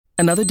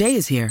Another day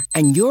is here,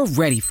 and you're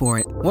ready for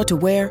it. What to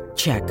wear?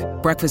 Check.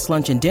 Breakfast,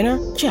 lunch, and dinner?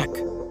 Check.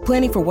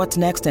 Planning for what's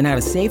next and how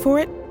to save for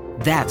it?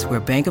 That's where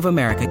Bank of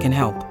America can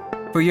help.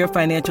 For your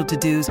financial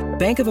to-dos,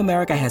 Bank of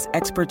America has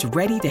experts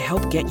ready to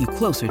help get you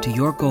closer to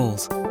your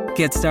goals.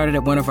 Get started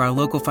at one of our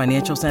local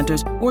financial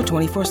centers or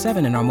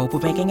 24/7 in our mobile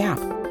banking app.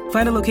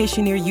 Find a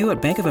location near you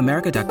at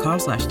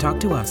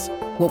bankofamerica.com/talktous.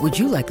 What would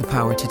you like the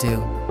power to do?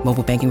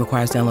 Mobile banking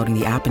requires downloading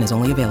the app and is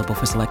only available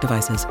for select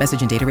devices.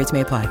 Message and data rates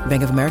may apply.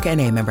 Bank of America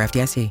N.A., member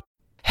FDIC.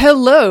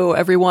 Hello,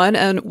 everyone,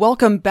 and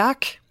welcome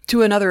back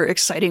to another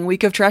exciting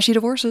week of Trashy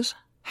Divorces.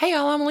 Hey,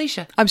 y'all, I'm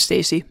Alicia. I'm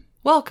Stacy.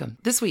 Welcome.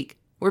 This week,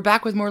 we're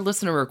back with more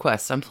listener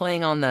requests. I'm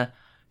playing on the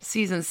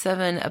Season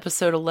 7,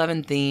 Episode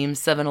 11 theme,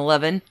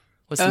 7-Eleven,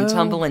 with some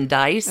Tumbling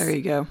Dice. There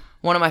you go.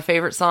 One of my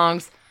favorite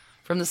songs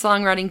from the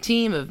songwriting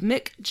team of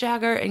Mick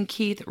Jagger and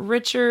Keith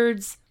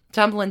Richards.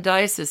 Tumbling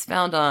Dice is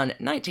found on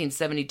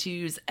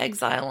 1972's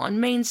Exile on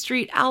Main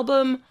Street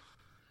album.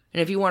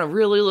 And if you want to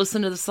really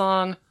listen to the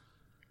song,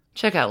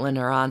 check out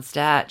Linda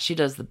Ronstadt. She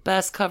does the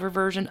best cover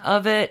version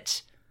of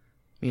it.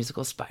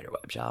 Musical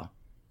Spiderweb, y'all.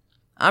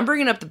 I'm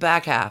bringing up the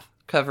back half,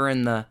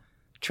 covering the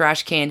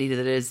trash candy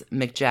that is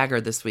Mick Jagger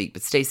this week.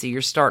 But Stacey,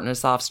 you're starting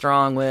us off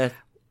strong with...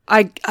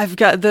 I've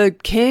got the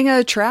king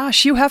of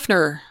trash, Hugh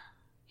Hefner.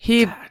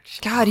 He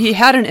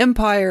had an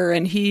empire,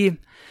 and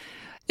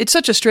it's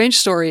such a strange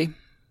story.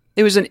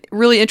 It was a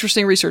really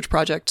interesting research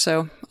project,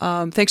 so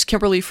thanks,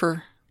 Kimberly,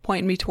 for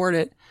pointing me toward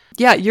it.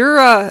 Yeah,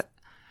 your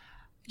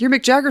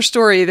Mick Jagger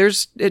story,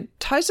 it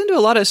ties into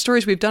a lot of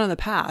stories we've done in the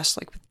past,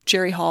 like with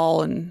Jerry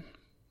Hall and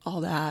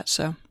all that,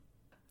 so...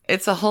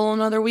 It's a whole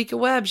nother week of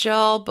webs,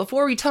 y'all.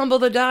 Before we tumble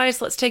the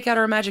dice, let's take out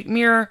our magic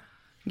mirror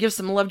and give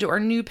some love to our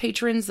new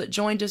patrons that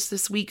joined us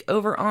this week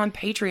over on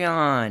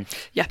Patreon.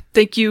 Yeah,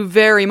 thank you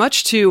very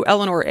much to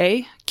Eleanor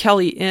A.,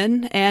 Kelly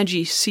N.,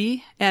 Angie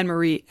C.,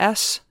 Anne-Marie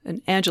S.,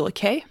 and Angela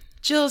K.,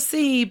 Jill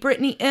C.,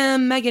 Brittany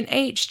M., Megan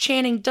H.,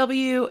 Channing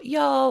W.,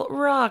 y'all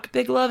rock.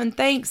 Big love and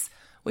thanks.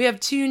 We have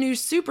 2 new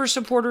super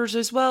supporters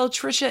as well,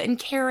 Trisha and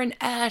Karen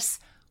S.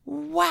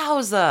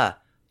 Wowza.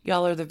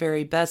 Y'all are the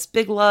very best.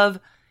 Big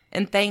love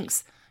and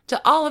thanks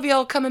to all of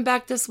y'all coming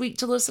back this week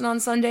to listen on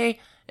Sunday,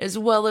 as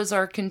well as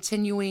our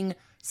continuing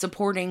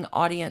supporting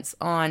audience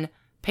on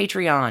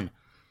Patreon.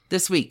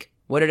 This week,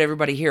 what did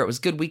everybody hear? It was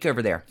a good week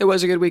over there. It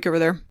was a good week over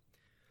there.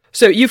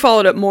 So you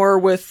followed up more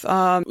with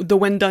the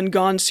When Done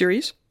Gone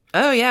series.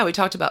 Oh, yeah. We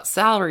talked about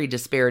salary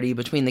disparity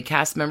between the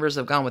cast members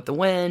of Gone with the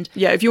Wind.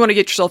 Yeah, if you want to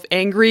get yourself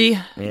angry,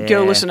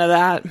 go listen to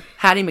that.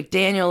 Hattie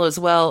McDaniel as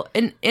well.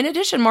 In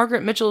addition,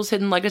 Margaret Mitchell's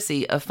hidden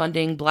legacy of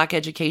funding Black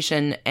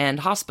education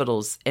and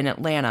hospitals in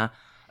Atlanta.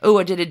 Oh,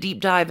 I did a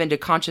deep dive into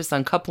conscious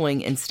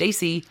uncoupling. And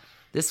Stacey,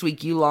 this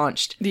week you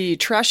launched the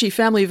Trashy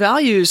Family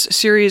Values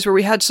series, where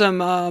we had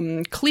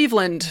some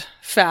Cleveland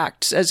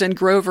facts, as in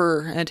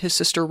Grover and his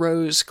sister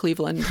Rose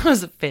Cleveland. That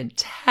was a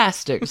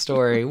fantastic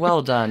story.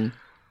 Well done.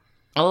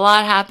 A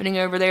lot happening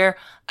over there.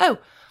 Oh,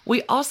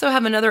 we also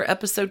have another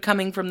episode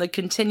coming from the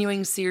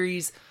continuing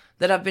series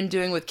that I've been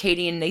doing with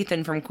Katie and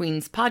Nathan from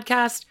Queen's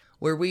Podcast,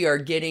 where we are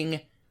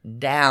getting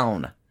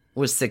down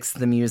with Six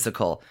the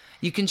Musical.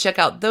 You can check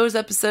out those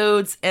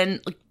episodes and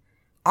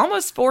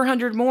almost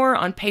 400 more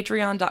on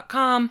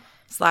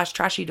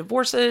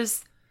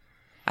patreon.com/trashydivorces.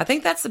 I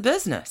think that's the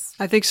business.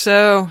 I think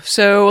so.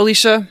 So,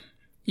 Alicia,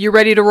 you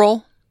ready to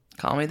roll?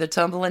 Call me the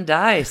tumbling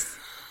dice.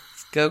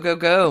 Let's go, go,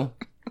 go.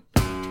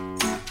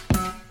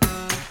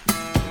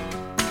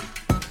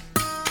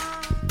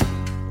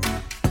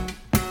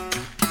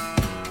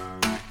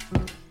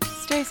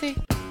 Stacey,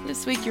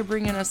 this week you're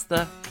bringing us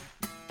the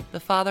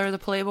father of the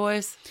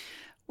Playboys.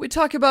 We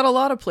talk about a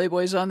lot of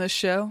Playboys on this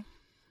show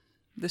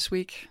this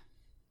week.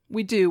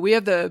 We do. We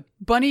have the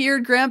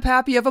bunny-eared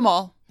grandpappy of them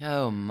all.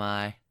 Oh,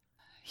 my.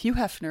 Hugh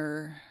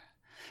Hefner.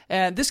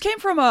 And this came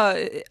from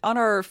in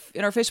our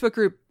Facebook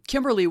group.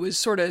 Kimberly was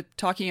sort of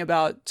talking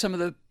about some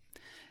of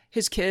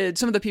his kids,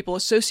 some of the people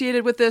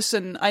associated with this.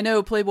 And I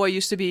know Playboy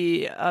used to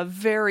be a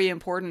very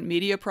important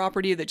media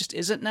property that just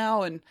isn't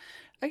now. And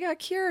I got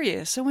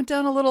curious. I went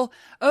down a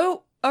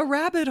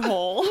rabbit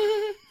hole.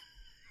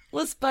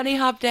 Let's bunny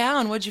hop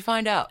down. What'd you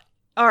find out?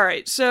 All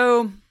right.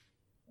 So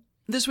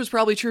this was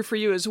probably true for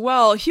you as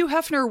well. Hugh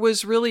Hefner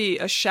was really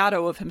a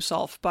shadow of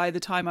himself by the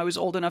time I was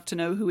old enough to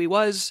know who he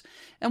was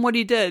and what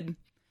he did.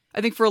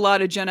 I think for a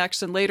lot of Gen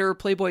X and later,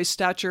 Playboy's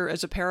stature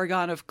as a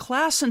paragon of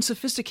class and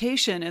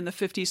sophistication in the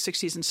 50s,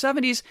 60s, and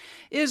 70s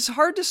is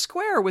hard to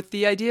square with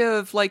the idea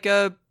of like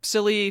a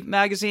silly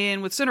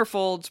magazine with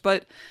centerfolds,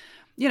 but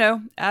you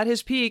know, at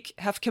his peak,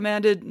 Hef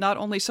commanded not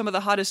only some of the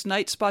hottest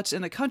night spots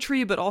in the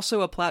country, but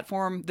also a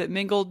platform that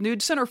mingled nude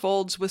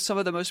centerfolds with some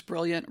of the most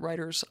brilliant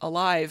writers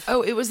alive.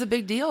 Oh, it was a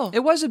big deal.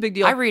 It was a big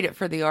deal. I read it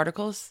for the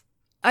articles.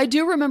 I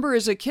do remember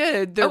as a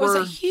kid, there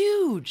was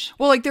huge.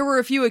 Well, like there were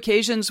a few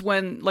occasions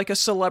when like a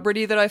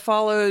celebrity that I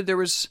followed, it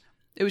was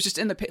just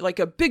in like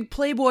a big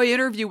Playboy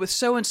interview with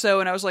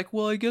so-and-so. And I was like,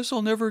 well, I guess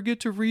I'll never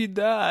get to read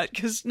that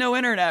because no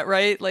internet,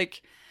 right?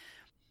 Like,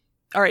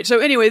 all right. So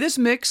anyway, this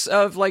mix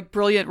of like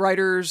brilliant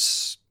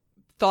writers,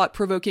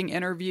 thought-provoking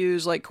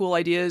interviews, like cool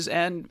ideas,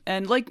 and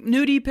like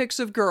nudie pics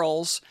of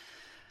girls.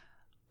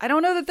 I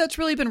don't know that that's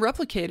really been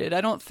replicated. I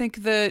don't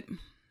think that,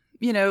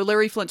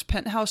 Larry Flint's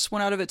Penthouse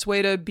went out of its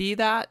way to be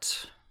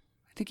that.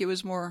 I think it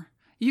was more...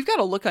 You've got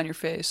a look on your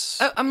face.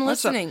 Oh, I'm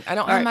listening. I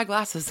don't have my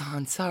glasses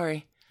on.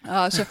 Sorry.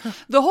 So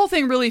the whole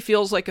thing really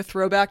feels like a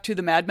throwback to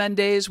the Mad Men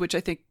days, which I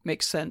think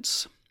makes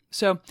sense.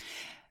 So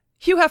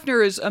Hugh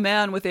Hefner is a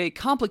man with a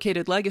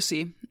complicated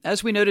legacy.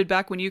 As we noted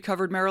back when you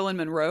covered Marilyn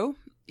Monroe,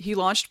 he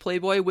launched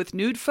Playboy with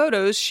nude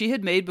photos she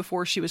had made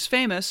before she was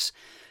famous.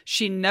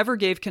 She never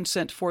gave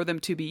consent for them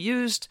to be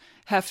used.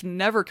 Hef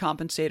never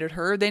compensated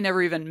her. They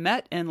never even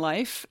met in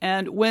life.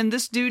 And when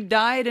this dude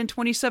died in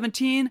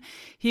 2017,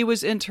 he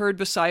was interred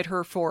beside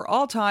her for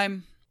all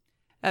time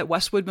at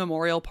Westwood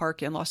Memorial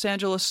Park in Los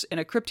Angeles in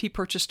a crypt he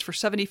purchased for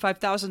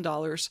 $75,000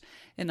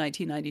 in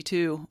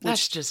 1992.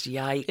 That's just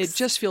yikes. It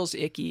just feels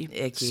icky.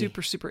 Icky.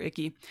 Super, super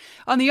icky.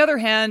 On the other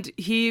hand,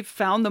 he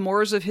found the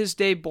mores of his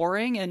day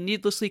boring and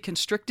needlessly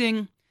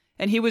constricting,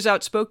 and he was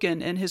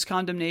outspoken in his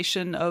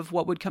condemnation of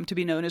what would come to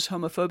be known as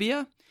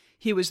homophobia.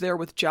 He was there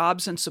with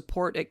jobs and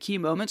support at key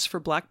moments for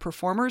Black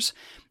performers,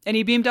 and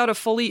he beamed out a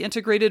fully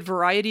integrated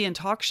variety and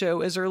talk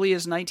show as early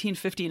as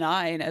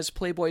 1959 as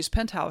Playboy's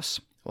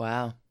Penthouse.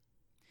 Wow.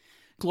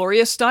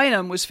 Gloria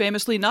Steinem was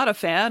famously not a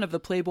fan of the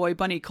Playboy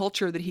bunny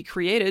culture that he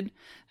created,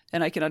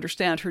 and I can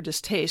understand her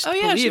distaste. Oh,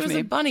 yeah, she was me.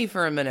 a bunny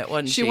for a minute,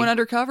 wasn't she? She went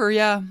undercover,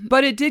 yeah.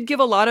 But it did give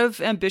a lot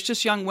of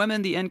ambitious young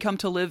women the income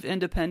to live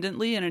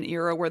independently in an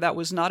era where that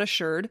was not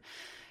assured.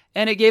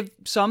 And it gave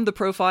some the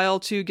profile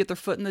to get their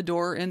foot in the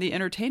door in the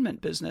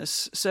entertainment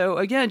business. So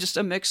again, just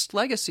a mixed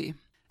legacy.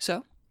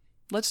 So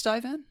let's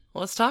dive in.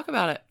 Let's talk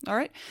about it. All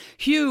right.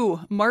 Hugh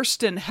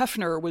Marston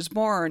Hefner was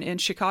born in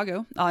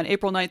Chicago on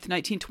April 9th,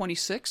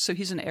 1926. So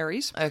he's an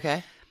Aries.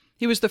 Okay.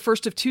 He was the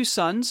first of two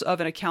sons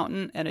of an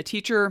accountant and a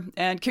teacher.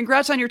 And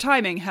congrats on your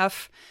timing,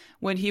 Hef.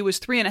 When he was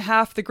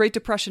 3.5, the Great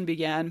Depression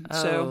began.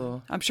 Oh.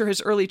 So I'm sure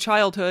his early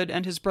childhood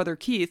and his brother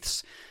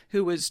Keith's,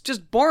 who was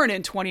just born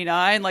in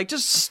 29, like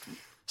just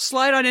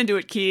slide on into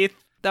it, Keith.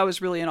 That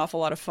was really an awful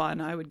lot of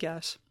fun, I would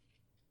guess.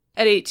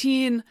 At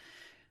 18,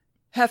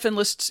 Hef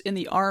enlists in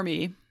the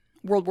Army.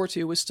 World War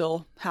II was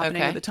still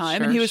happening at the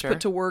time, and he was put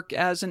to work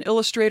as an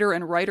illustrator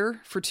and writer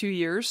for 2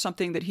 years,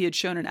 something that he had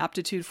shown an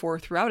aptitude for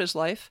throughout his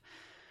life.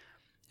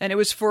 And it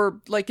was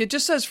for, it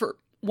just says for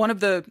one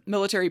of the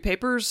military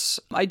papers.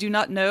 I do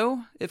not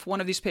know if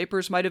one of these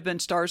papers might have been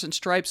Stars and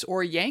Stripes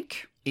or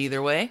Yank.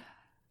 Either way.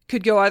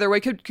 Could go either way,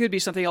 could be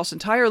something else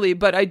entirely.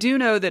 But I do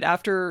know that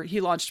after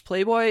he launched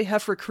Playboy,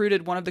 Hef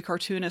recruited one of the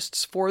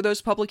cartoonists for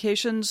those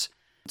publications,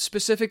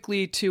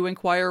 specifically to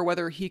inquire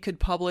whether he could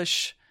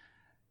publish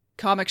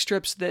comic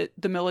strips that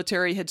the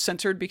military had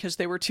censored because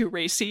they were too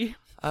racy.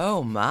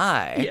 Oh,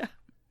 my. Yeah.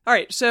 All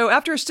right, so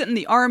after a stint in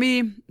the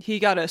Army, he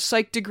got a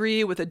psych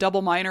degree with a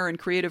double minor in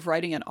creative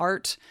writing and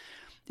art.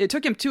 It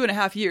took him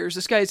 2.5 years.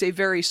 This guy is a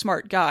very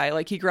smart guy.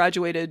 Like, he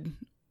graduated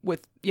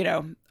with,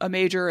 a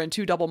major and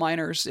 2 double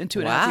minors in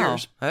 2.5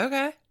 years.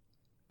 Okay.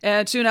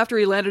 And soon after,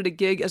 he landed a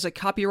gig as a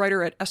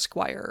copywriter at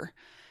Esquire.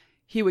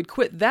 He would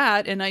quit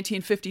that in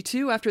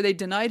 1952 after they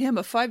denied him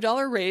a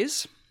 $5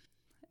 raise.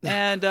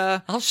 And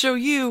I'll show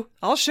you.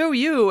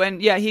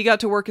 And yeah, he got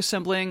to work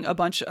assembling a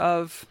bunch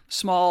of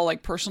small,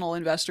 personal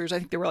investors. I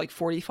think there were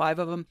 45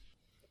 of them.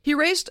 He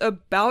raised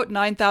about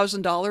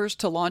 $9,000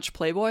 to launch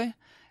Playboy.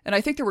 And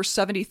I think there were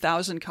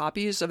 70,000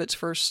 copies of its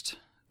first,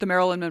 the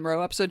Marilyn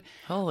Monroe episode.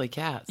 Holy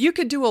cats. You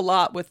could do a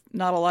lot with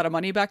not a lot of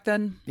money back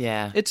then.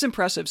 Yeah. It's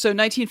impressive. So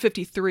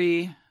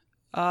 1953,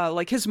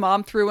 his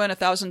mom threw in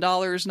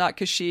 $1,000, not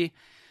because she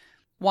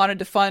wanted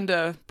to fund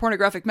a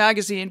pornographic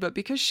magazine, but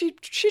because she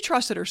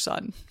trusted her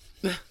son.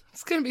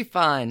 It's going to be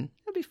fine.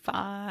 It'll be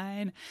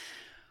fine.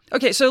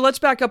 Okay, so let's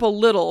back up a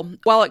little.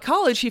 While at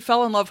college, he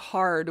fell in love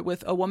hard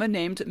with a woman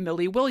named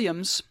Millie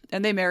Williams,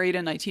 and they married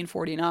in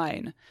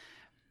 1949.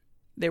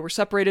 They were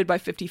separated by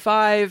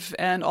 55,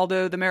 and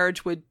although the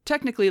marriage would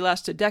technically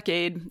last a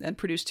decade and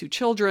produce 2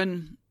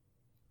 children,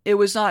 it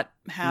was not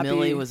happy.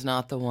 Millie was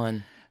not the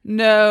one.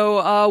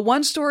 No.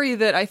 One story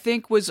that I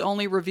think was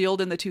only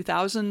revealed in the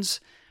 2000s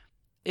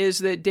is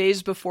that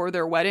days before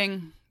their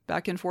wedding,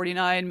 back in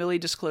 49, Millie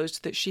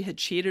disclosed that she had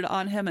cheated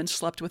on him and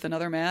slept with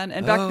another man.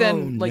 And back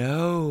then,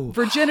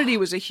 virginity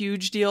was a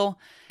huge deal.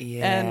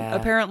 Yeah. And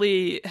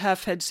apparently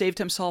Hef had saved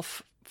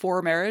himself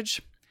for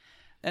marriage.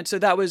 And so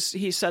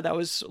he said that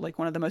was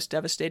one of the most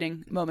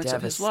devastating moments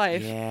of his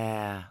life.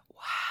 Yeah.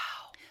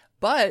 Wow.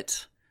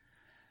 But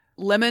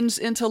lemons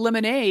into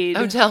lemonade.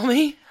 Oh, tell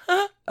me.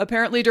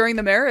 Apparently during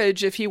the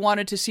marriage, if he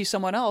wanted to see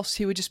someone else,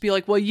 he would just be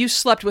like, well, you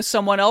slept with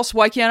someone else.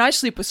 Why can't I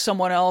sleep with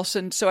someone else?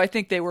 And so I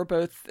think they were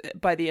both,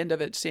 by the end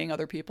of it, seeing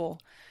other people.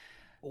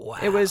 Wow.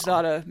 It was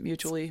not a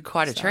mutually... It's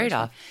quite a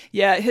trade-off.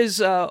 Yeah,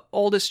 his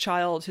oldest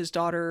child, his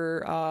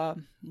daughter,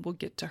 we'll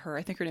get to her.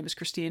 I think her name is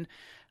Christine.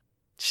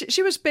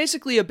 She was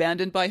basically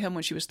abandoned by him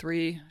when she was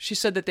 3. She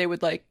said that they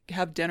would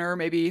have dinner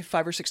maybe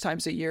 5 or 6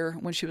 times a year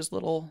when she was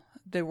little.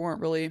 They weren't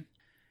really...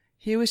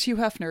 He was Hugh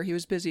Hefner. He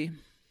was busy.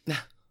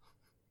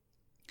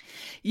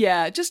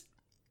 Yeah,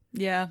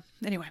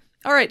 anyway.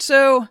 All right,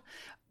 so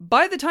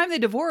By the time they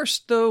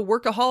divorced, the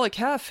workaholic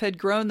Hef had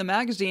grown the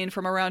magazine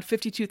from around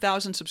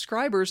 52,000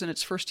 subscribers in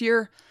its first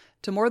year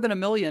to more than 1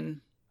 million.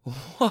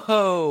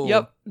 Whoa.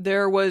 Yep.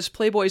 There was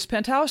Playboy's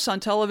Penthouse on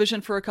television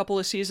for a couple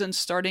of seasons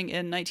starting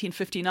in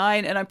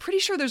 1959. And I'm pretty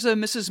sure there's a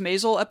Mrs.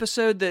 Maisel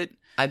episode that...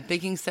 I'm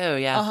thinking so,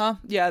 yeah.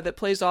 Yeah, that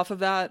plays off of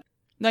that.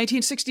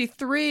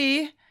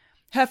 1963,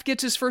 Hef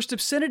gets his first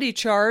obscenity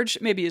charge.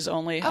 Maybe his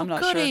only. I'm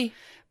not sure.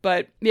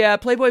 But yeah,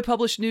 Playboy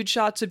published nude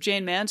shots of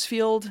Jane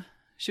Mansfield.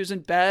 She was in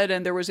bed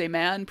and there was a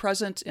man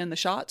present in the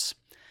shots.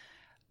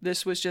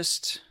 This was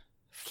just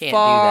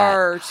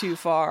far too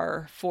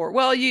far for...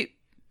 Well,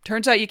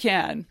 turns out you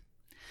can.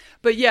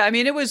 But yeah, I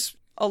mean, it was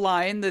a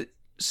line that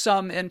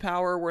some in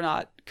power were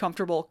not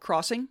comfortable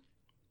crossing.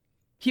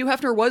 Hugh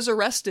Hefner was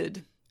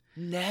arrested.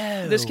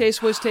 No. This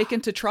case was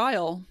taken to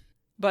trial.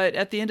 But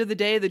at the end of the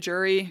day, the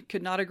jury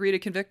could not agree to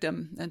convict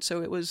him. And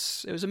so it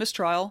was a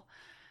mistrial.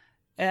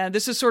 And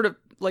this is sort of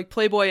like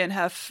Playboy and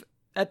Hef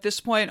at this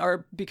point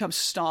become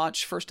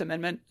staunch First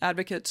Amendment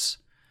advocates.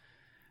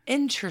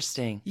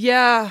 Interesting.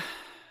 Yeah.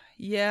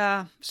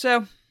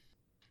 So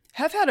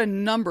Hef had a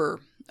number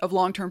of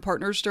long-term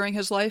partners during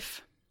his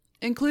life,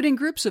 including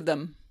groups of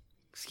them.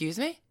 Excuse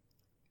me?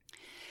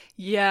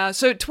 Yeah.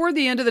 So toward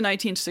the end of the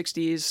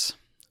 1960s,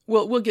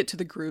 we'll get to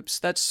the groups.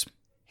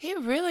 He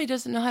really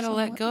doesn't know how to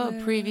let go of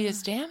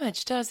previous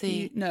damage, does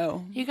he?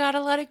 No. You gotta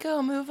let it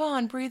go. Move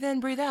on. Breathe in,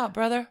 breathe out,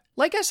 brother.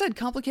 Like I said,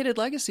 complicated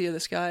legacy of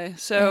this guy.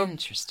 So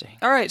interesting.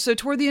 All right. So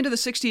toward the end of the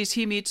 60s,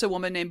 he meets a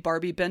woman named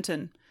Barbie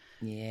Benton.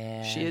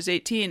 Yeah. She is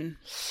 18.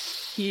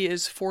 He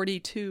is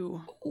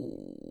 42.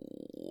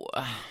 Ooh.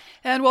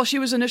 And while she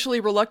was initially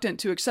reluctant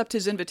to accept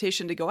his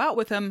invitation to go out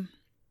with him...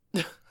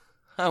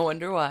 I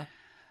wonder why.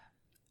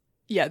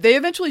 Yeah, they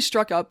eventually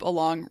struck up a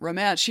long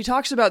romance. She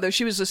talks about, though,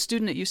 she was a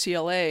student at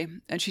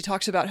UCLA, and she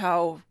talks about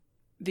how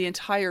the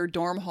entire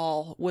dorm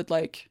hall would,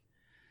 like,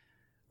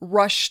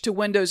 rush to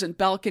windows and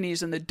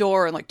balconies and the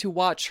door and, like, to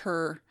watch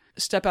her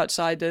step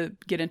outside to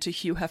get into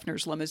Hugh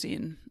Hefner's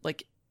limousine.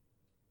 Like,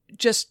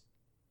 just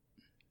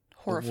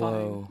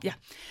horrifying. Whoa. Yeah.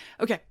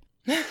 Okay.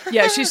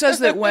 Yeah, she says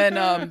that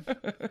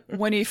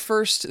when he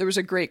first, there was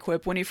a great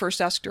quip, when he first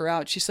asked her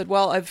out, she said,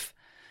 well, I've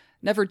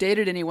never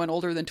dated anyone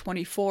older than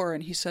 24.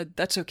 And he said,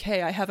 that's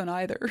okay, I haven't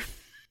either.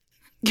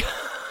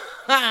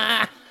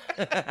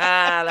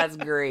 That's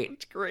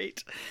great.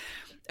 Great.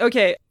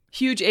 Okay,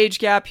 huge age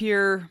gap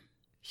here,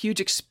 huge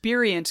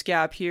experience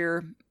gap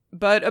here.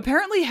 But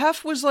apparently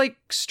Hef was like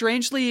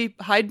strangely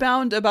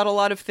hidebound about a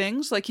lot of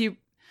things. Like he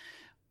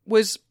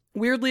was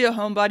weirdly a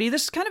homebody.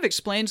 This kind of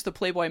explains the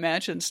Playboy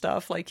Mansion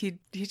stuff. Like he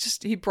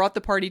brought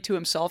the party to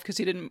himself because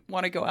he didn't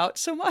want to go out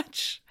so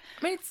much.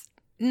 I mean, it's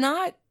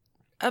not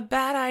a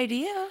bad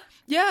idea.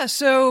 Yeah,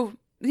 so,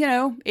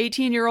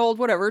 18-year-old,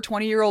 whatever,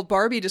 20-year-old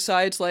Barbie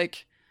decides,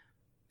 like,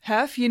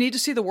 Hef, you need to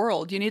see the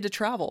world. You need to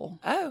travel.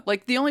 Oh.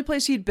 Like, the only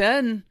place he'd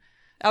been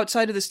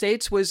outside of the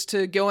States was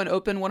to go and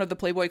open one of the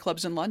Playboy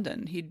clubs in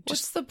London.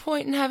 What's the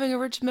point in having a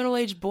rich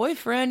middle-aged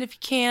boyfriend if you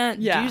can't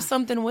do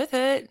something with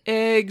it?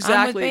 Exactly.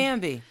 I'm with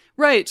Bambi.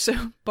 Right,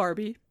 so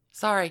Barbie.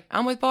 Sorry,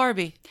 I'm with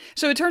Barbie.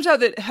 So it turns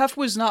out that Hef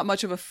was not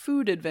much of a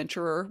food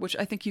adventurer, which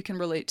I think you can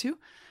relate to.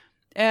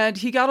 And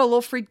he got a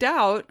little freaked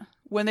out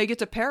when they get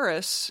to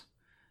Paris.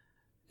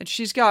 And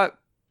she's got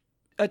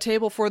a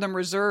table for them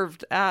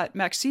reserved at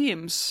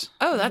Maxime's.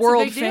 Oh, that's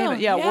a big deal.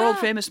 Yeah, world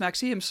famous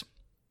Maxime's.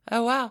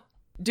 Oh, wow.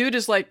 Dude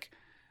is like,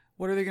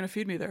 what are they going to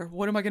feed me there?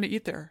 What am I going to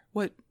eat there?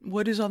 What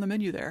is on the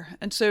menu there?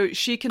 And so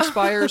she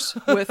conspires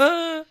with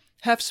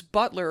Hef's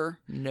butler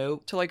to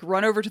like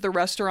run over to the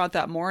restaurant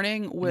that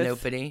morning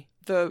with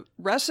the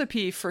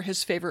recipe for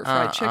his favorite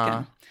fried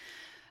chicken.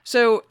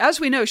 So, as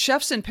we know,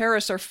 chefs in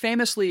Paris are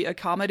famously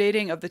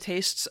accommodating of the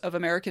tastes of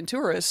American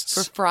tourists.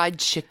 For fried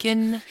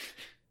chicken?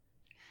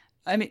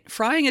 I mean,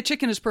 frying a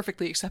chicken is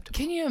perfectly acceptable.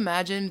 Can you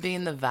imagine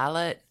being the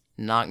valet?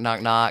 Knock,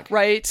 knock, knock.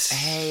 Right.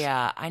 Hey,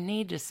 I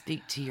need to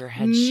speak to your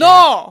head chef.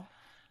 No!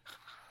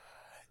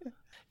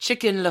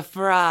 Chicken le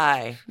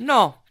fry.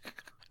 No.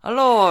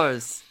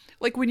 Alors.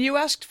 Like, when you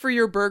asked for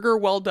your burger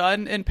well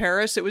done in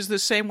Paris, it was the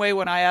same way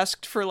when I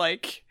asked for,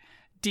 like,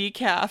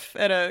 decaf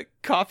at a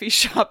coffee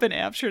shop in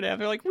Amsterdam.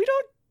 They're like,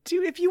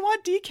 if you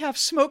want decaf,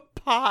 smoke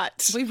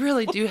pot. We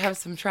really do have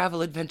some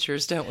travel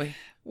adventures, don't we?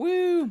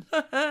 Woo.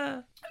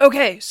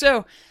 Okay,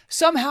 so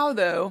somehow,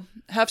 though,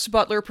 Hef's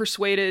butler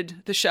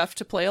persuaded the chef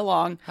to play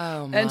along.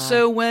 Oh, my. And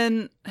so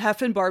when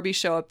Hef and Barbie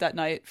show up that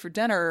night for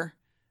dinner,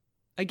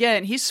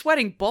 again, he's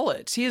sweating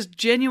bullets. He is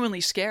genuinely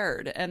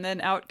scared. And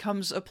then out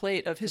comes a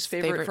plate of his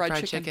favorite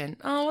fried chicken.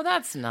 Oh, well,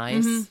 that's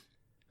nice. Mm-hmm.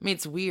 I mean,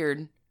 it's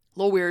weird. A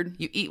little weird.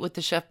 You eat what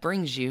the chef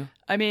brings you.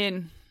 I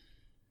mean,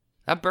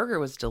 that burger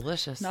was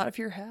delicious. Not if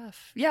you're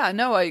Hef. Yeah,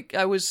 no,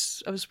 I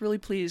was really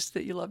pleased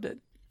that you loved it.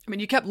 I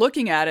mean, you kept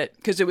looking at it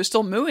because it was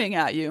still mooing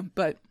at you,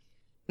 but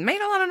made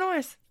a lot of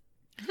noise.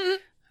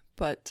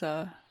 But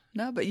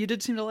but you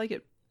did seem to like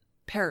it.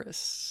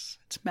 Paris,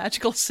 it's a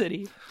magical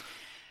city.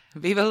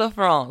 Vive la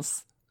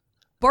France.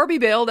 Barbie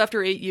bailed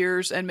after 8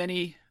 years and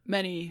many,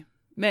 many,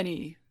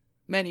 many,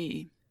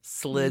 many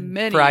slid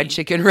many fried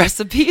chicken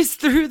recipes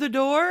through the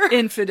door.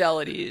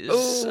 infidelities.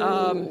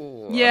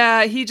 Oh.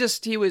 Yeah,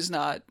 he was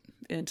not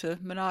into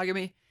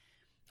monogamy.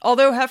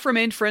 Although Hef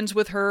remained friends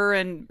with her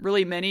and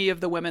really many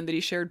of the women that he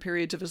shared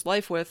periods of his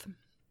life with,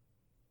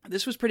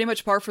 this was pretty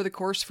much par for the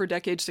course for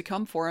decades to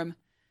come for him.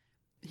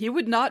 He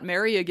would not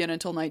marry again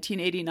until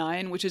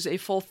 1989, which is a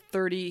full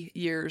 30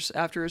 years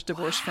after his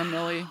divorce from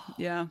Millie.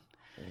 Yeah.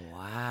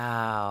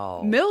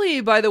 Wow.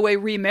 Millie, by the way,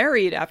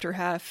 remarried after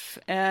Hef,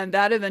 and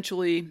that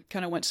eventually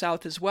kind of went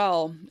south as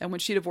well. And when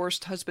she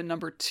divorced husband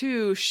number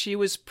 2, she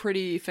was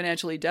pretty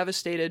financially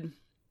devastated.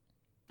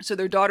 So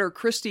their daughter,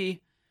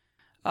 Christy,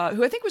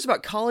 who I think was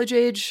about college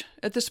age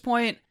at this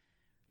point,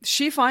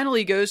 she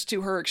finally goes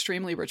to her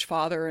extremely rich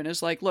father and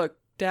is like, look,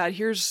 Dad,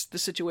 here's the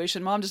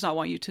situation. Mom does not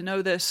want you to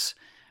know this.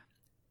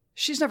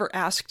 She's never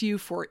asked you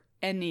for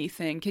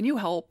anything. Can you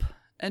help?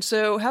 And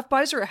so Hef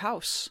buys her a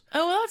house.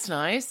 Oh, well, that's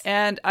nice.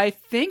 And I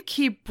think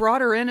he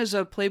brought her in as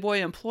a Playboy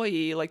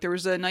employee. Like there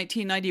was a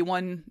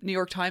 1991 New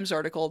York Times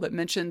article that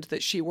mentioned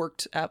that she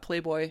worked at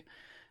Playboy.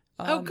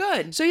 Oh,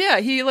 good. So yeah,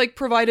 he like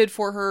provided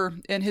for her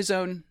in his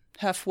own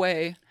Hef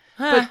way.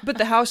 But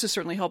the house is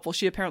certainly helpful.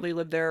 She apparently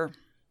lived there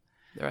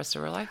The rest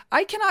of her life?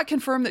 I cannot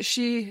confirm that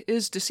she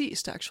is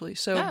deceased, actually.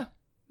 So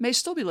may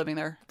still be living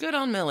there. Good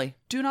on Millie.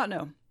 Do not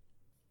know.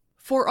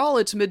 For all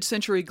its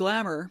mid-century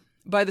glamour,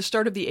 by the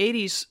start of the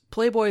 80s,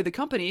 Playboy the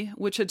company,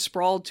 which had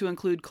sprawled to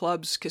include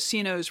clubs,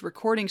 casinos,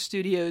 recording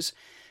studios,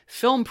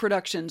 film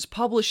productions,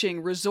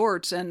 publishing,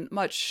 resorts, and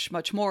much,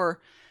 much more,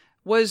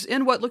 was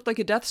in what looked like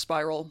a death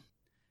spiral.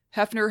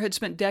 Hefner had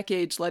spent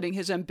decades letting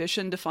his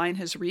ambition define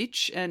his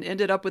reach and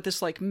ended up with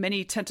this like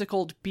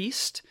many-tentacled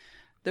beast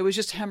that was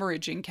just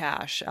hemorrhaging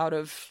cash out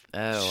of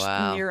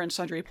near and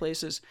sundry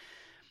places.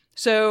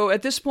 So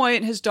at this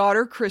point, his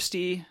daughter,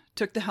 Christy,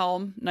 took the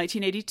helm,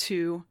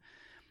 1982,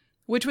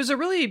 which was a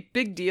really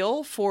big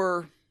deal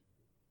for,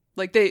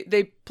 like,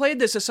 they played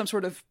this as some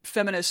sort of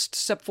feminist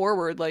step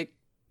forward. Like,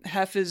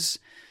 Hef is,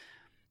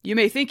 you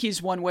may think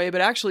he's one way,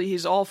 but actually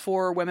he's all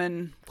for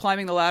women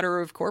climbing the ladder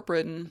of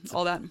corporate and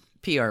all that.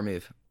 PR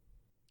move.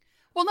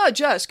 Well, not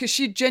just, because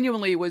she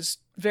genuinely was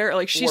very,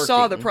 like, she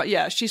saw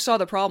the, she saw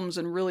the problems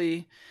and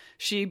really,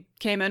 she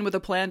came in with a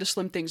plan to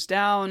slim things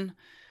down.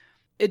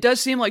 It does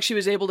seem like she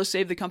was able to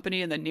save the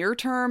company in the near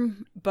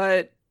term,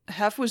 but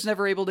Hef was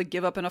never able to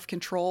give up enough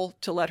control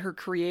to let her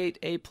create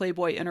a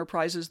Playboy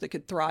Enterprises that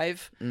could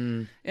thrive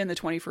in the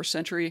 21st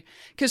century.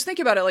 Because think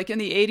about it, like in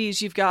the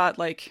 80s, you've got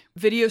like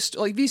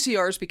like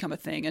VCRs become a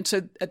thing. And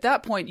so at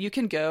that point, you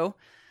can go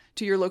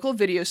to your local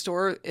video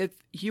store. If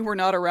you were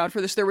not around for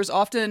this, there was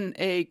often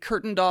a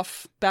curtained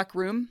off back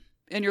room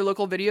in your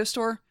local video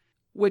store,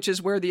 which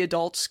is where the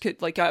adults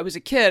could, like, I was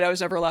a kid, I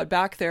was never allowed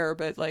back there,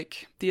 but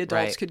like the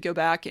adults could go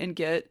back and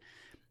get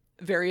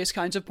various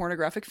kinds of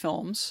pornographic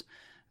films.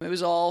 It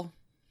was all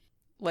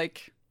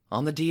like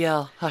on the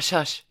DL, hush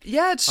hush.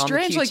 Yeah, it's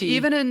strange. Like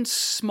even in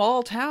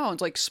small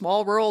towns, like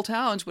small rural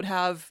towns would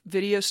have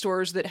video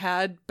stores that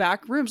had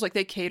back rooms, like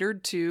they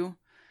catered to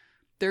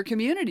their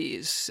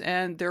communities,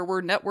 and there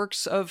were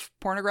networks of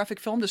pornographic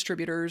film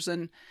distributors,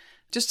 and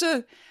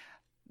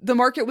the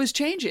market was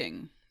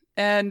changing.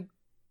 And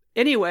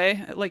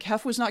anyway, like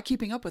Hef was not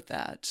keeping up with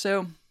that.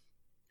 So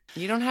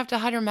you don't have to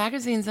hide your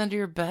magazines under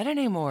your bed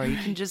anymore. You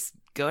can just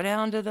go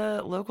down to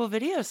the local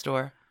video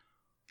store.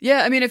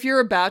 Yeah, I mean, if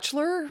you're a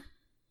bachelor,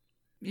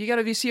 you got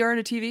a VCR and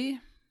a TV.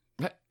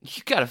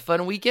 You got a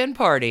fun weekend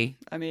party.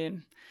 I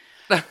mean,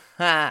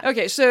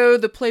 okay, so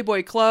the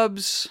Playboy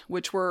clubs,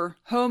 which were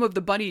home of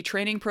the bunny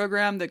training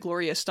program that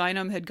Gloria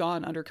Steinem had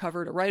gone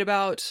undercover to write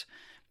about,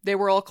 they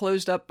were all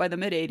closed up by the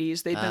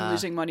mid-'80s. They'd been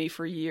losing money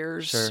for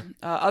years. Sure.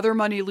 Other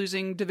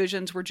money-losing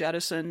divisions were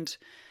jettisoned,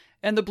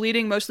 and the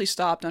bleeding mostly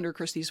stopped under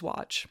Christie's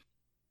watch.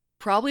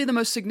 Probably the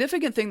most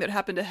significant thing that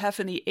happened to Hef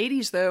in the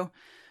 80s, though,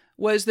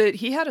 was that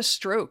he had a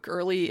stroke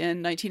early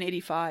in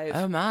 1985.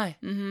 Oh, my.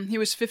 Mm-hmm. He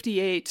was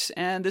 58,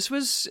 and it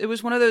was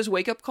one of those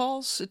wake-up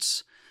calls.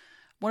 It's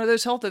one of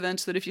those health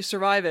events that if you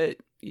survive it,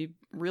 you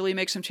really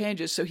make some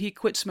changes. So he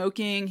quit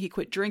smoking, he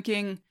quit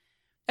drinking.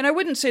 And I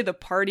wouldn't say the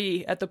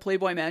party at the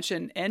Playboy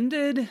Mansion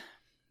ended.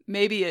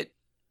 Maybe it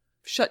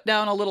shut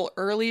down a little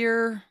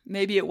earlier.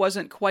 Maybe it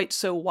wasn't quite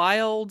so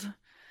wild.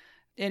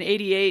 In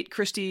 88,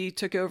 Christy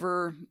took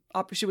over.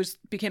 She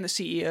became the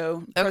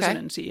CEO, president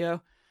and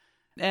CEO.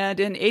 And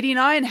in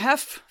 89,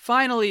 Hef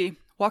finally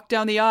walked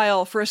down the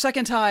aisle for a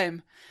second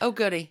time. Oh,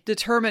 goody.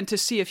 Determined to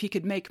see if he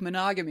could make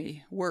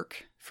monogamy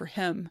work for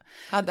him.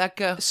 How'd that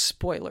go?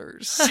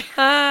 Spoilers.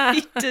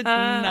 He did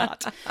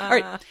not. All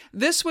right.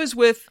 This was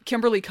with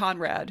Kimberly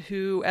Conrad,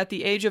 who at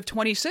the age of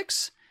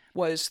 26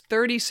 was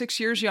 36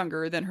 years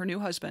younger than her new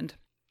husband.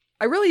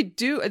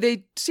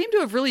 They seem to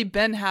have really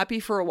been happy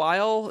for a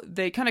while.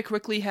 They kind of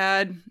quickly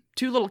had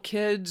 2 little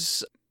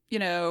kids. You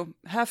know,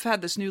 Hef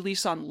had this new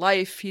lease on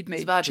life. He'd made... I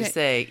was about to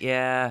say,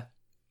 yeah.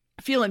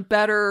 Feeling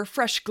better,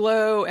 fresh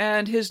glow,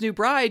 and his new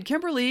bride,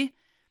 Kimberly,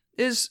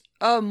 is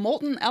a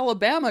Moulton,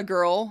 Alabama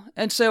girl,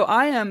 and so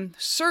I am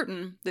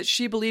certain that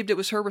she believed it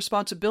was her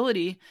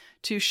responsibility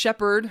to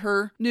shepherd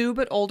her new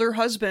but older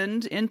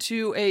husband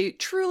into a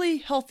truly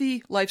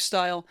healthy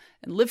lifestyle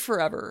and live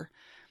forever.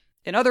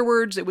 In other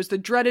words, it was the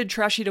dreaded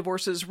trashy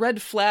divorce's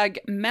red flag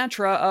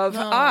mantra of,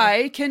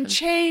 I can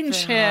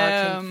change him.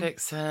 I can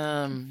fix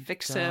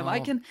him. I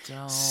can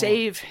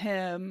save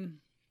him.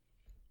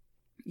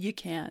 You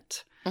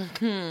can't.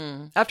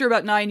 After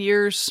about 9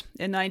 years,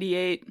 in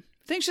 98,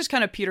 things just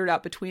kind of petered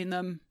out between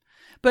them.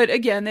 But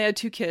again, they had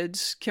 2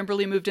 kids.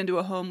 Kimberly moved into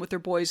a home with their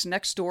boys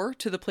next door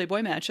to the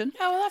Playboy Mansion.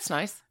 Oh, well, that's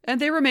nice.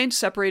 And they remained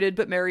separated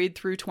but married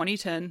through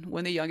 2010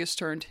 when the youngest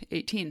turned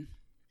 18.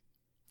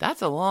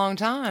 That's a long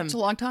time. It's a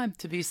long time.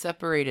 To be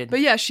separated.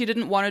 But yeah, she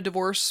didn't want a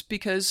divorce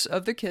because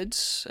of the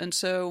kids. And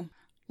so,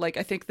 like,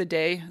 I think the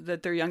day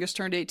that their youngest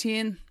turned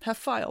 18, Hef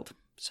filed.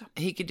 So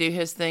he could do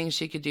his thing,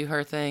 she could do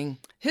her thing.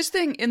 His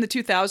thing in the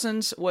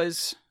 2000s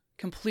was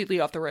completely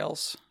off the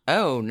rails.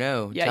 Oh,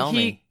 no. Yeah, Tell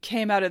me. He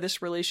came out of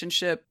this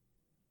relationship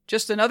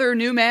just another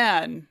new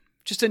man.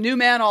 Just a new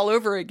man all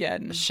over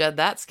again. Shed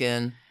that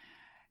skin.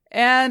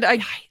 And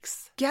I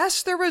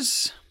guess there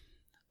was,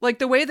 like,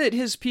 the way that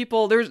his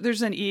people,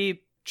 there's an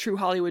True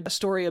Hollywood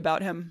story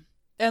about him.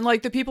 And,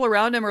 like, the people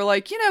around him are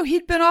like,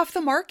 he'd been off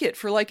the market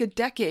for, like, a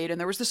decade. And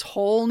there was this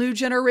whole new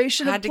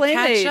generation of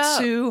playmates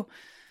who...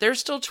 There's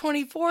still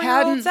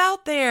 24-year-olds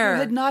out there.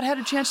 Who had not had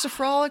a chance to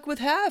frolic with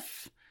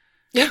Hef.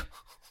 Yeah.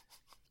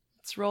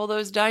 Let's roll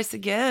those dice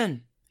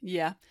again.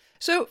 Yeah.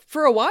 So,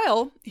 for a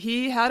while,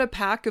 he had a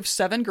pack of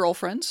 7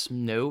 girlfriends.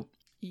 Nope.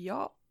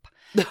 Yup.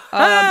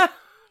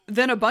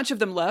 Then a bunch of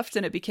them left,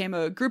 and it became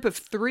a group of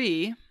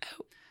 3.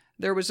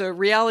 There was a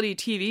reality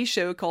TV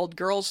show called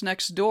Girls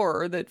Next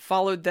Door that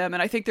followed them,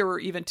 and I think there were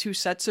even 2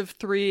 sets of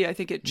 3. I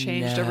think it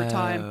changed over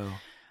time.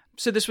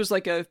 So this was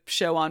like a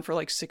show on for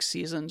like 6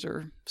 seasons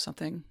or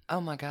something.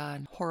 Oh my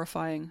God.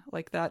 Horrifying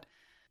like that.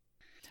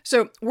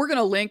 So we're going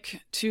to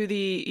link to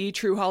the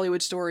True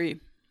Hollywood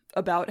story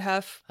about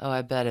Hef. Oh,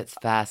 I bet it's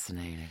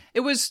fascinating. It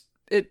was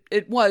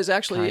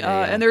actually. Kinda,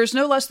 yeah. And there's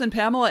no less than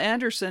Pamela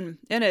Anderson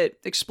in it,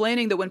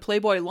 explaining that when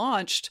Playboy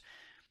launched,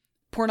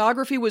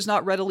 pornography was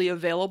not readily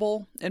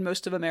available in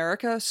most of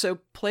America. So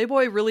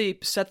Playboy really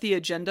set the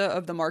agenda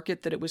of the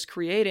market that it was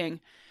creating.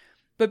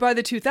 But by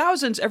the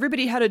 2000s,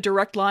 everybody had a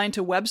direct line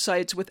to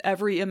websites with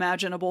every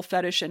imaginable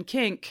fetish and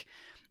kink.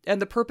 And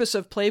the purpose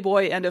of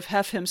Playboy and of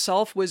Hef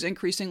himself was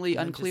increasingly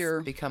unclear.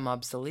 Just become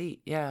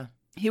obsolete, yeah.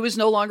 He was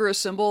no longer a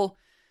symbol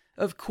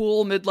of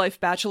cool midlife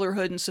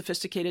bachelorhood and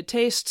sophisticated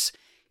tastes.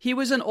 He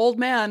was an old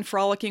man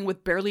frolicking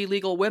with barely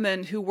legal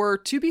women who were,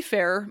 to be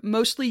fair,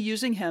 mostly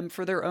using him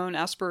for their own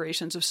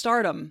aspirations of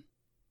stardom.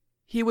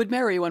 He would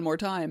marry one more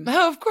time.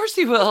 Oh, of course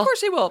he will. Of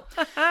course he will.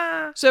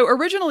 So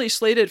originally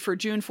slated for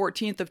June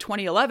 14th of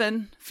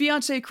 2011,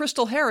 fiancée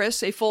Crystal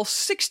Harris, a full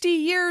 60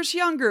 years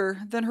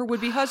younger than her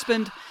would-be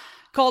husband,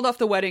 called off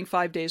the wedding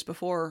 5 days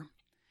before.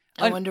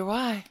 I wonder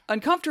why.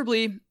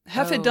 Uncomfortably,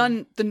 Hef had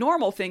done the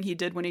normal thing he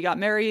did when he got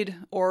married,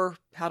 or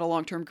had a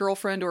long-term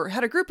girlfriend, or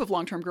had a group of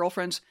long-term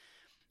girlfriends,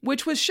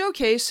 which was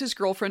showcase his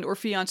girlfriend or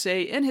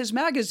fiancée in his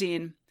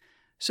magazine.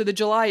 So the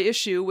July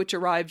issue, which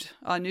arrived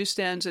on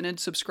newsstands and in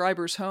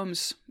subscribers'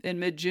 homes in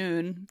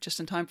mid-June, just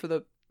in time for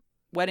the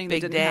wedding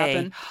that didn't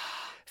happen,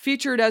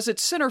 featured as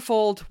its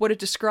centerfold what it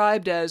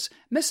described as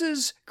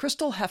Mrs.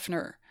 Crystal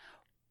Hefner.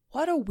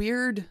 What a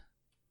weird...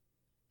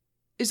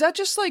 Is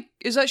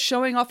that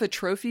showing off a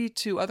trophy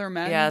to other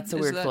men? Yeah, it's a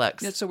weird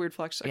flex. It's a weird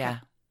flex. Okay. Yeah.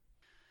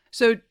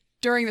 So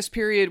during this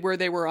period where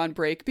they were on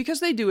break,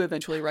 because they do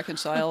eventually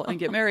reconcile and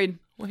get married...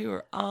 We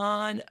were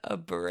on a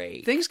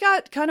break. Things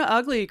got kind of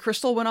ugly.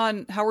 Crystal went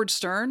on Howard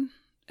Stern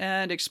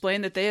and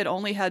explained that they had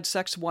only had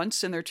sex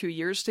once in their 2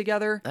 years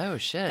together. Oh,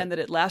 shit. And that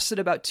it lasted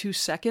about 2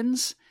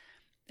 seconds.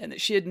 And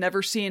that she had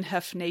never seen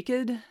Hef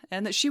naked.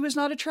 And that she was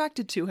not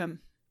attracted to him.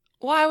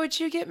 Why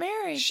would you get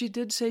married? She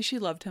did say she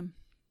loved him.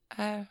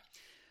 Oh.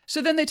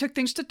 So then they took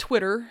things to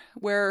Twitter,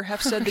 where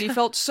Hef said that he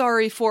felt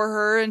sorry for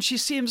her. And she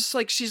seems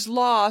like she's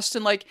lost.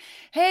 And like,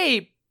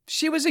 hey,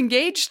 she was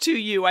engaged to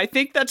you. I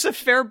think that's a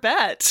fair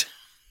bet.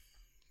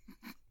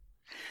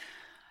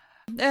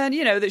 And,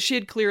 that she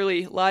had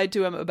clearly lied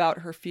to him about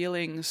her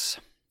feelings.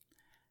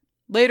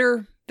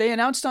 Later, they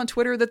announced on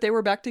Twitter that they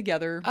were back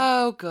together.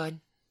 Oh,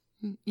 good.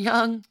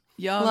 Young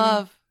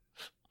love.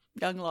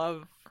 Young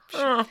love.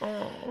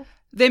 Oh.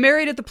 They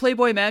married at the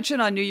Playboy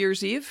Mansion on New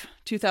Year's Eve,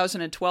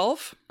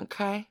 2012.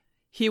 Okay.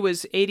 He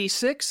was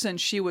 86 and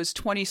she was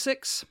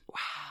 26. Wow.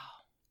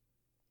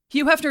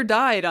 Hugh Hefner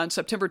died on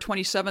September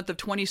 27th of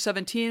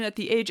 2017 at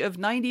the age of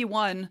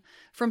 91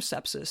 from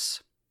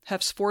sepsis.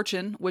 Hef's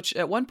fortune, which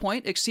at one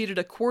point exceeded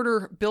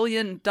 $250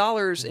 million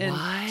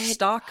in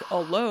stock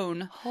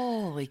alone,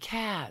 holy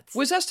cats,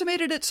 was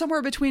estimated at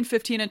somewhere between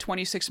 15 and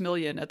 26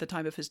 million at the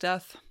time of his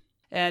death.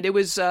 And it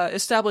was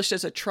established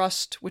as a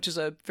trust, which is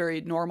a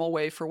very normal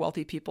way for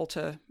wealthy people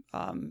to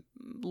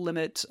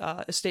limit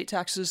estate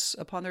taxes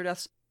upon their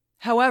deaths.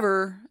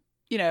 However,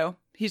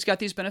 he's got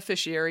these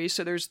beneficiaries.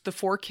 So there's the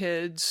 4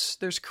 kids,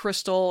 there's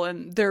Crystal,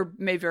 and there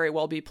may very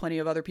well be plenty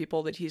of other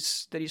people that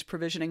he's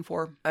provisioning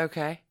for.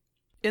 Okay.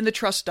 in the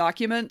trust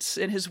documents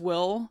in his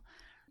will,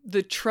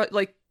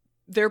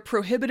 they're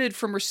prohibited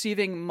from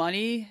receiving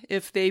money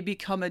if they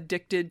become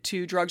addicted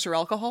to drugs or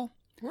alcohol.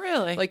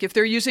 Really? Like if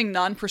they're using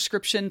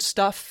non-prescription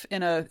stuff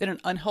in an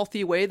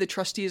unhealthy way, the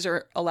trustees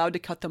are allowed to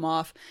cut them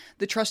off.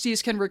 The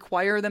trustees can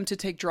require them to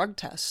take drug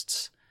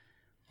tests.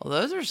 Well,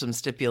 those are some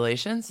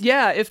stipulations.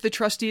 Yeah, if the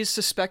trustees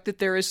suspect that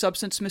there is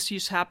substance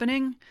misuse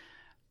happening,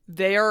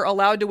 they are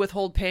allowed to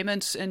withhold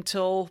payments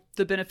until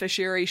the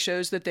beneficiary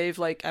shows that they've,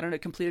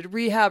 completed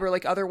rehab or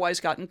otherwise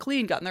gotten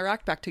clean, gotten their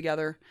act back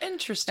together.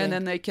 Interesting. And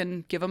then they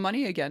can give them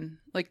money again.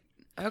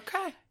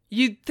 Okay.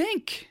 You'd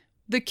think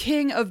the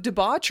king of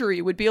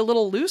debauchery would be a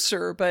little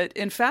looser, but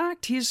in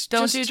fact, he's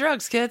Don't do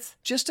drugs, kids.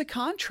 just a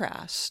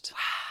contrast.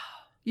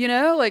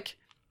 Wow.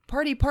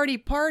 Party, party,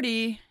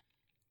 party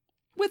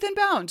within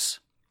bounds.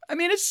 I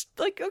mean, it's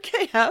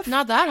okay, Hef.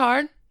 Not that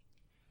hard.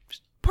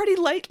 Party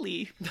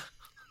lightly.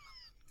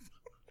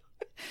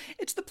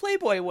 It's the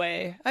Playboy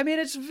way. I mean,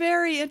 it's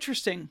very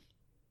interesting.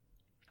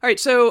 All right,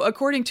 so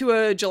according to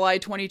a July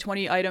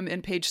 2020 item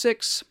in page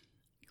 6,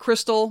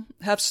 Crystal,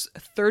 Hef's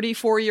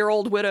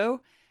 34-year-old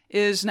widow,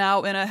 is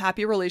now in a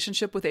happy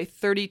relationship with a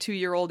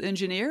 32-year-old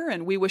engineer,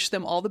 and we wish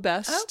them all the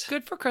best. Oh,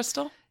 good for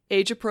Crystal.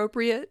 Age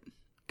appropriate.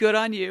 Good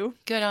on you.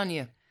 Good on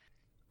you.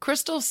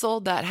 Crystal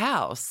sold that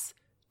house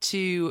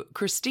to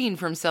Christine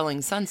from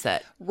Selling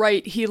Sunset.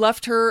 Right. He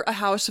left her a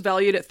house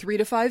valued at $3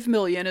 to $5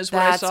 million, is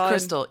what I saw. That's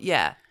Crystal.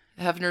 Yeah.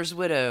 Hefner's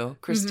widow.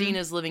 Christine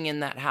is living in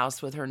that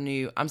house with her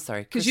new... I'm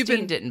sorry.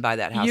 Christine didn't buy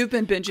that house. You've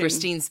been binging.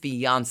 Christine's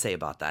fiance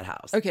bought that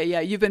house. Okay,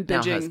 yeah. You've been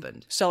Now binging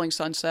husband. Selling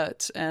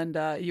Sunset, and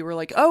you were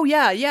like, oh,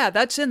 yeah,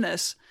 that's in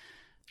this.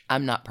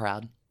 I'm not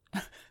proud.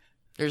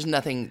 There's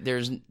nothing...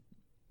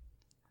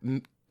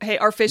 Hey,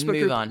 our Facebook Move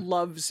group on.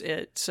 loves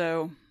it,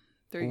 so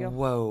there you go.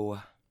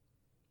 Whoa.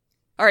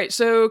 All right,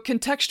 so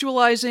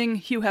contextualizing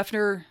Hugh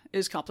Hefner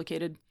is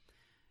complicated.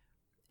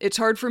 It's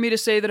hard for me to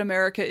say that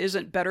America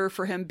isn't better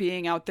for him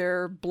being out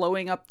there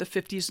blowing up the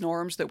 50s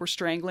norms that were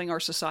strangling our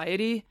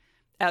society,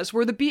 as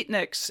were the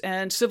beatniks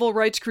and civil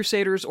rights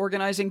crusaders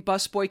organizing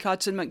bus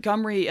boycotts in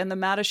Montgomery and the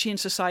Mattachine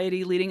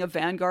Society leading a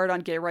vanguard on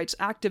gay rights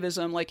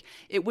activism.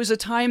 It was a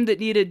time that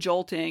needed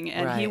jolting,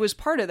 and he was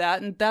part of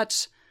that, and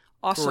that's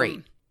awesome.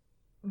 Great.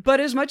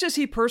 But as much as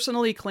he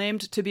personally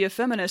claimed to be a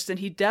feminist, and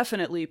he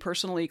definitely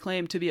personally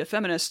claimed to be a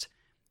feminist,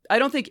 I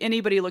don't think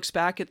anybody looks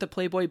back at the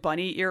Playboy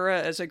Bunny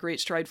era as a great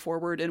stride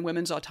forward in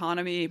women's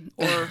autonomy,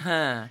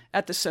 or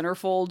at the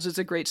centerfolds as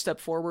a great step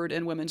forward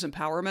in women's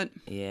empowerment.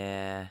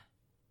 Yeah.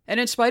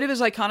 And in spite of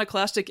his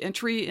iconoclastic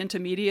entry into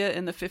media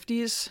in the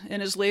 50s,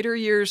 in his later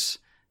years,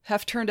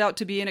 Hef turned out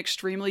to be an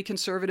extremely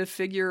conservative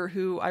figure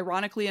who,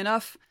 ironically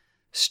enough,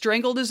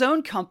 strangled his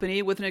own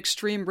company with an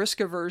extreme risk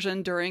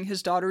aversion during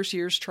his daughter's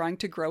years trying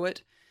to grow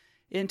it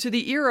into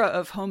the era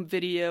of home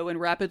video and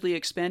rapidly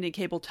expanding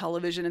cable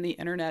television and the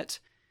internet.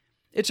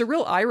 It's a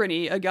real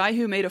irony. A guy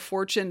who made a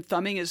fortune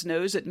thumbing his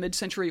nose at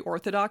mid-century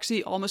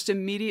orthodoxy almost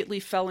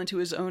immediately fell into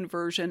his own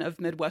version of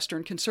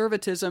Midwestern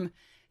conservatism.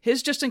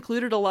 His just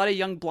included a lot of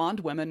young blonde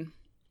women.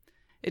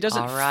 It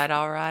doesn't... All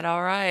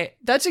right.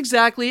 That's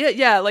exactly it.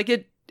 Yeah,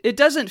 it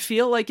doesn't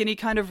feel like any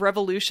kind of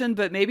revolution,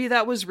 but maybe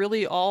that was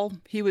really all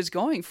he was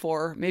going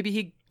for. Maybe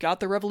he got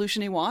the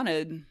revolution he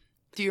wanted.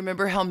 Do you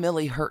remember how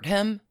Millie hurt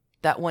him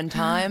that one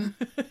time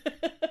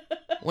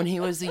when he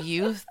was a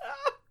youth?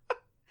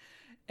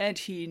 And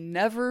he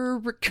never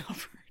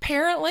recovered.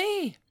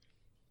 Apparently.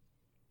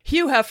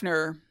 Hugh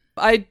Hefner.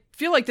 I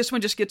feel like this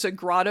one just gets a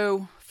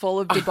grotto full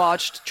of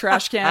debauched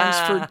trash cans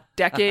for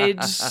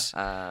decades.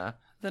 The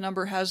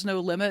number has no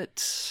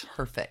limit.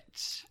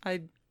 Perfect.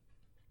 I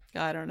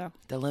don't know.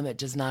 The limit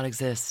does not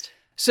exist.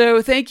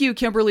 So thank you,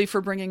 Kimberly,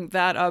 for bringing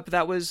that up.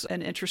 That was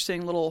an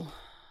interesting little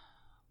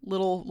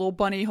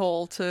bunny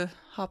hole to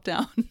hop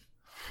down.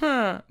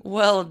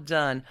 Well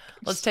done.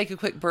 Let's take a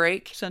quick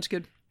break Sounds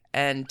good.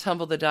 and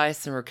tumble the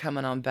dice, and we're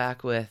coming on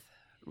back with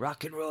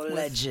rock and roll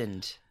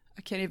legend.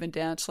 I can't even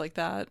dance like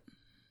that.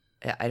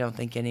 I don't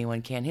think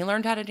anyone can. He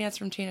learned how to dance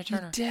from Tina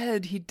Turner.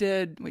 He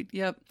did.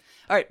 Yep.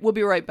 All right, we'll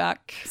be right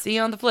back. See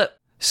you on the flip.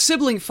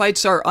 Sibling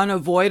fights are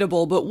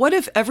unavoidable, but what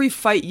if every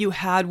fight you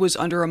had was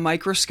under a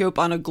microscope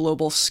on a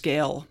global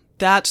scale?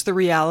 That's the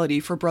reality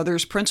for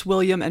brothers Prince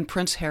William and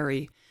Prince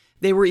Harry.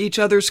 They were each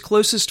other's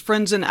closest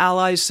friends and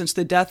allies since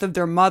the death of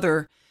their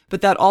mother,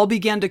 but that all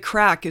began to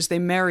crack as they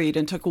married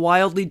and took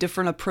wildly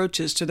different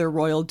approaches to their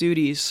royal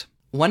duties.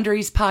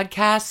 Wondery's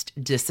podcast,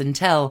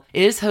 Disintel,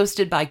 is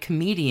hosted by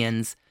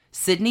comedians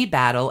Sydney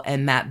Battle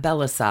and Matt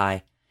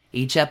Belisai.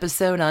 Each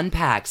episode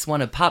unpacks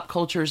one of pop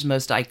culture's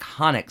most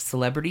iconic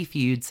celebrity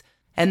feuds,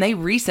 and they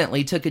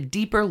recently took a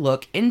deeper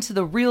look into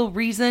the real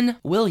reason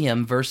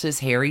William versus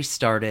Harry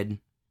started.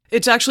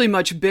 It's actually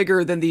much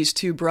bigger than these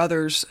two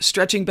brothers,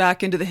 stretching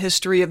back into the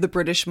history of the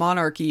British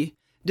monarchy.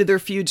 Did their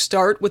feud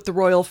start with the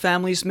royal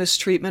family's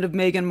mistreatment of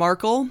Meghan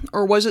Markle,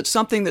 or was it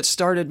something that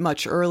started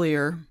much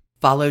earlier?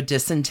 Follow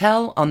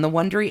Disintel on the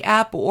Wondery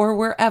app or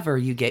wherever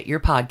you get your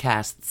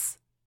podcasts.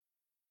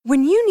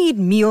 When you need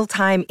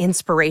mealtime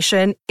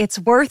inspiration, it's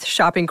worth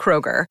shopping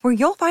Kroger, where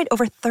you'll find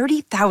over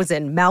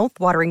 30,000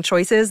 mouth-watering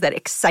choices that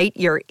excite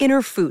your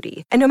inner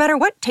foodie. And no matter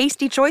what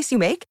tasty choice you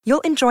make,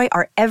 you'll enjoy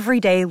our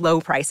everyday low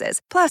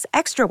prices, plus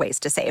extra ways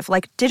to save,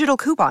 like digital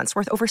coupons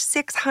worth over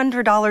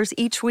 $600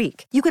 each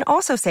week. You can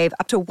also save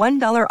up to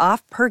 $1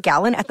 off per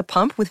gallon at the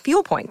pump with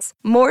fuel points.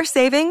 More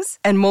savings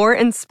and more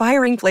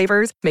inspiring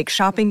flavors make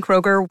shopping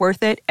Kroger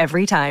worth it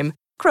every time.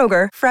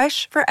 Kroger,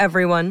 fresh for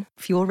everyone.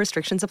 Fuel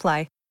restrictions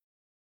apply.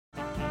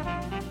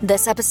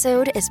 This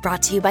episode is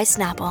brought to you by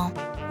Snapple.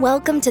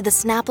 Welcome to the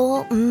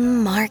Snapple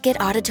Market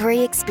Auditory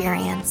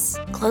Experience.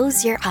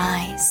 Close your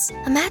eyes.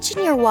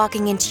 Imagine you're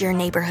walking into your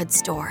neighborhood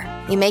store.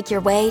 You make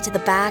your way to the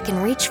back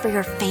and reach for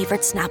your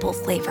favorite Snapple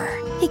flavor.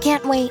 You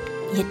can't wait.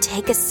 You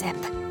take a sip.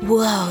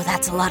 Whoa,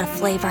 that's a lot of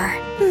flavor.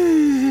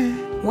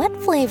 What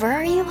flavor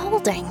are you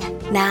holding?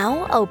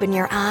 Now open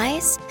your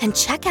eyes and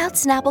check out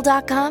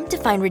Snapple.com to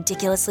find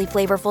ridiculously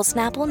flavorful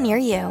Snapple near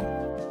you.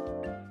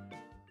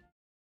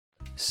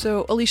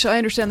 So, Alicia, I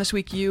understand this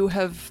week you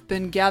have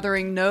been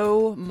gathering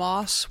no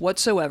moss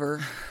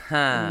whatsoever.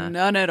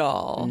 None at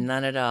all.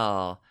 None at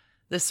all.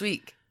 This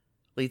week,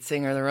 lead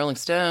singer of the Rolling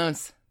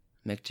Stones,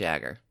 Mick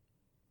Jagger.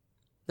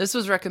 This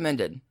was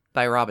recommended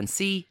by Robin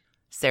C.,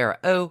 Sarah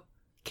O.,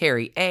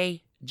 Carrie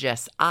A.,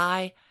 Jess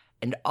I.,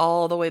 and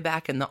all the way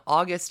back in the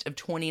August of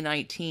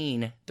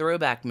 2019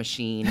 throwback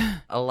machine,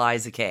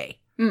 Eliza K.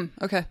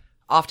 Okay.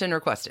 Often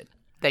requested.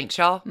 Thanks,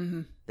 y'all.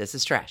 Mm-hmm. This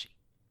is trashy.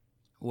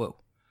 Whoa.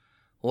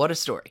 What a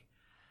story.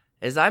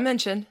 As I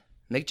mentioned,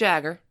 Mick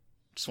Jagger,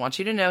 just want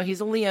you to know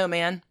he's a Leo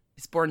man.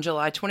 He's born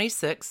July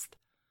 26th.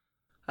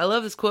 I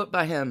love this quote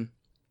by him.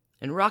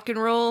 In rock and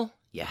roll,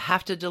 you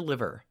have to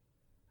deliver.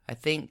 I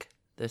think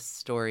this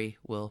story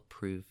will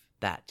prove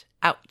that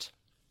out.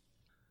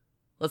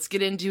 Let's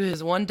get into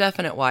his one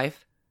definite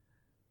wife.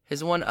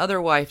 His one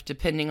other wife,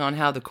 depending on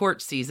how the court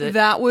sees it.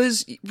 That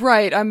was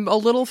right. I'm a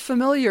little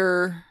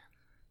familiar.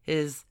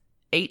 His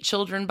 8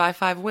 children by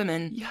 5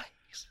 women. Yikes.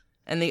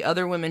 And the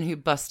other women who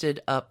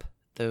busted up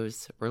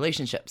those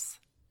relationships.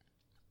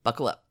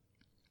 Buckle up.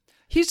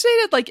 He's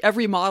dated like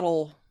every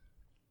model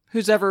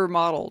who's ever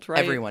modeled, right?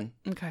 Everyone.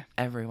 Okay.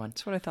 Everyone.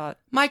 That's what I thought.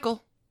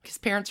 Michael. His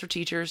parents are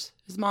teachers.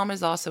 His mom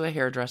is also a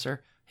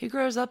hairdresser. He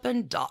grows up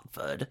in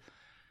Dartford.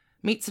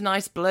 Meets a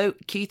nice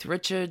bloke, Keith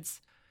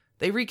Richards.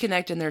 They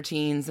reconnect in their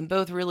teens and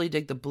both really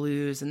dig the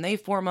blues, and they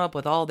form up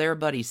with all their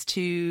buddies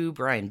too,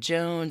 Brian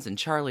Jones and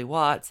Charlie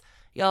Watts.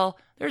 Y'all,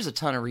 there's a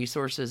ton of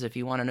resources if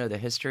you want to know the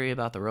history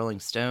about the Rolling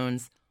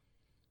Stones.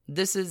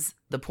 This is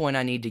the point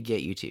I need to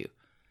get you to.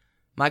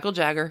 Michael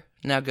Jagger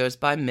now goes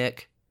by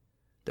Mick.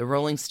 The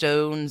Rolling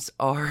Stones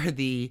are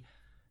the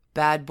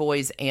bad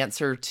boys'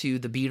 answer to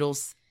the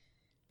Beatles,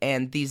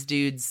 and these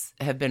dudes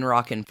have been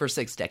rocking for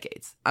 6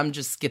 decades. I'm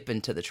just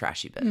skipping to the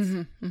trashy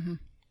bits.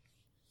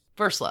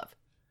 First love.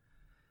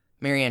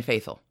 Marianne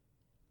Faithfull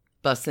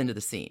busts into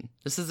the scene.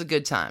 This is a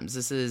good times.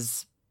 This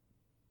is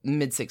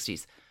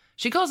mid-60s.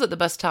 She calls it the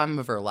best time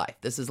of her life.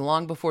 This is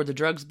long before the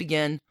drugs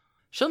begin.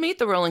 She'll meet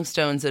the Rolling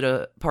Stones at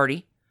a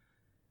party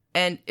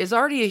and is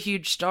already a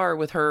huge star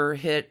with her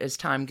hit as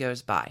time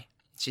goes by.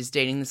 She's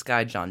dating this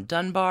guy, John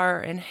Dunbar,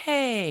 and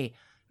hey,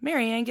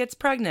 Marianne gets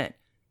pregnant.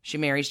 She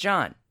marries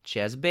John. She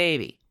has a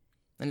baby.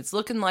 And it's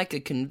looking like a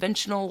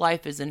conventional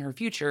life is in her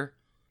future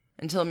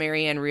until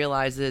Marianne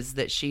realizes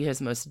that she has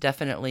most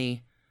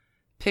definitely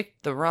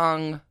picked the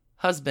wrong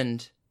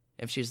husband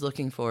if she's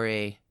looking for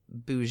a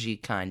bougie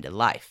kind of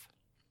life.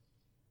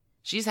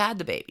 She's had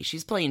the baby.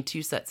 She's playing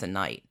 2 sets a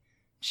night.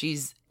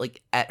 She's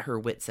like at her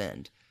wit's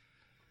end.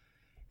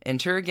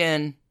 Enter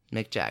again,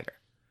 Mick Jagger.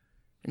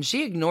 And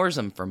she ignores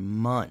him for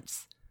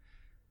months.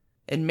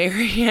 And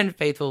Marianne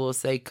Faithfull will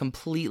say,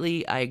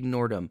 completely, I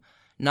ignored him,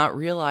 not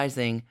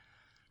realizing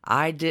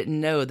I didn't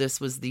know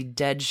this was the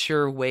dead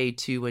sure way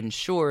to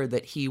ensure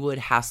that he would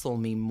hassle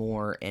me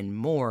more and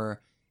more.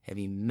 Have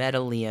you met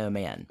a Leo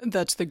man?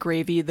 That's the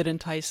gravy that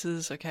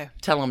entices. Okay.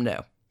 Tell him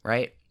no,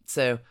 right?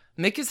 So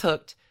Mick is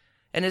hooked.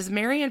 And as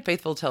Marianne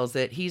Faithfull tells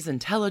it, he's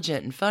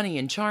intelligent and funny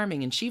and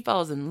charming, and she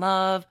falls in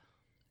love.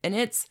 And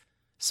it's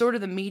sort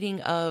of the meeting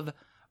of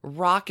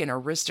rock and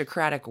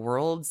aristocratic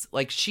worlds.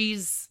 Like,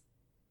 she's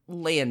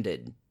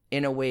landed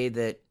in a way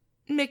that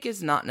Mick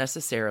is not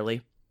necessarily.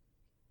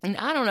 And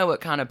I don't know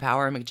what kind of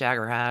power Mick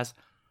Jagger has.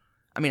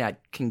 I mean, I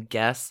can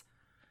guess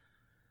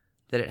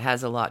that it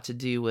has a lot to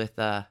do with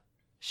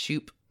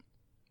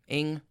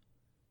shoop-ing.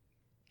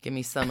 Give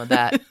me some of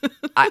that.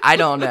 I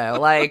don't know.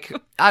 Like,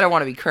 I don't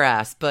want to be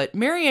crass, but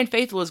Marianne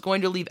Faithfull is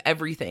going to leave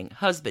everything,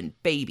 husband,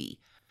 baby,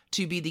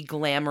 to be the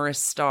glamorous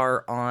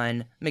star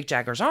on Mick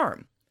Jagger's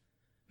arm.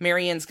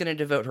 Marianne's going to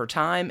devote her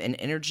time and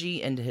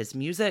energy into his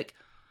music,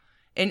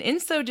 and in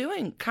so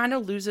doing, kind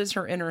of loses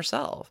her inner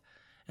self.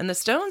 And the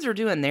Stones are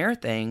doing their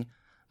thing,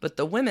 but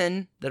the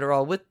women that are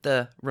all with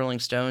the Rolling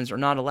Stones are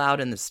not allowed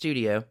in the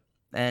studio.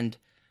 And,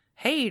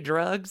 hey,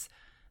 drugs,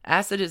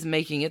 acid is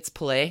making its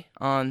play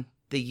on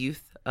the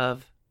youth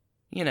of,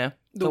 you know,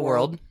 the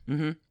world.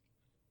 Mm-hmm.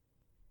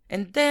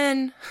 And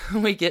then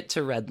we get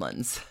to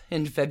Redlands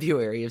in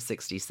February of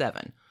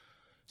 1967.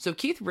 So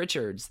Keith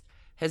Richards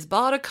has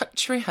bought a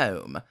country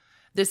home.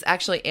 This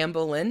actually, Anne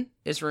Boleyn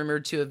is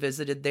rumored to have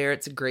visited there.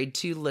 It's a grade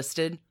 2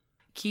 listed.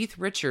 Keith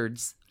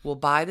Richards will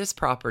buy this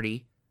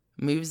property,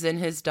 moves in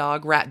his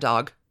dog, Rat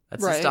Dog.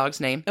 That's his dog's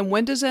name. And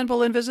when does Anne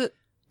Boleyn visit?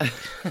 In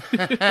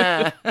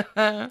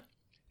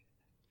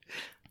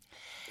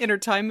her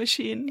time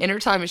machine. In her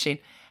time machine.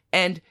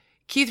 And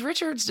Keith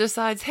Richards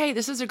decides, hey,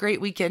 this is a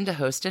great weekend to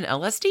host an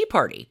LSD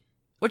party,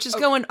 which is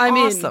going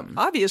awesome.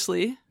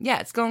 Obviously. Yeah,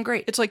 it's going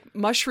great. It's like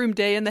Mushroom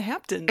Day in the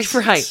Hamptons.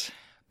 Right.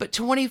 But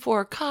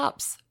 24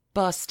 cops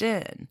bust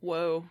in.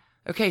 Whoa.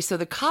 Okay, so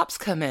the cops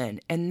come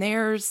in, and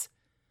there's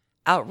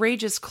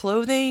outrageous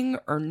clothing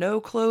or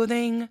no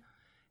clothing,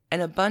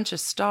 and a bunch of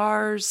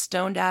stars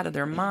stoned out of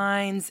their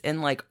minds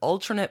in like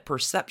alternate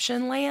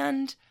perception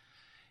land.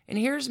 And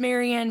here's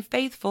Marianne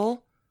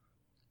Faithfull,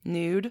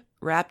 nude,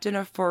 wrapped in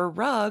a fur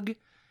rug.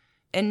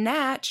 And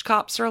Natch,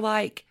 cops are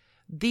like,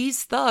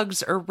 these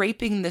thugs are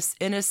raping this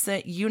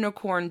innocent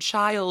unicorn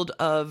child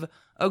of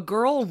a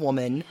girl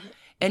woman.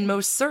 And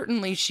most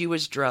certainly she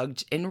was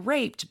drugged and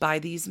raped by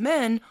these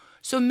men.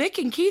 So Mick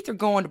and Keith are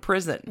going to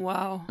prison.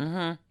 Wow.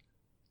 Mm-hmm.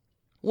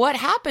 What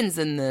happens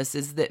in this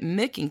is that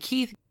Mick and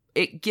Keith,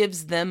 it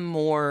gives them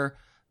more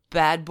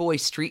bad boy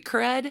street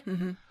cred.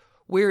 Mm-hmm.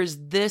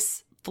 Whereas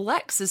this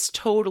flex is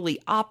totally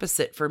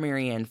opposite for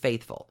Marianne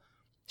Faithfull.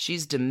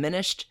 She's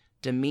diminished,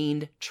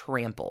 demeaned,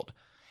 trampled.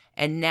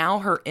 And now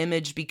her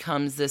image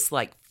becomes this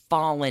like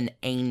fallen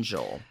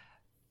angel.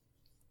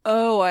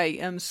 Oh,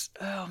 I'm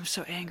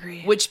so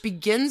angry. Which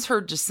begins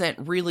her descent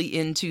really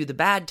into the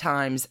bad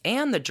times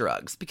and the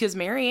drugs, because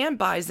Marianne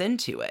buys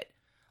into it.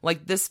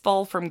 Like this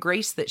fall from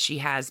grace that she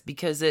has,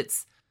 because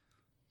it's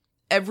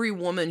every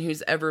woman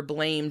who's ever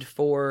blamed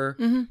for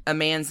a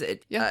man's,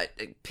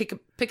 pick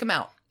him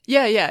out.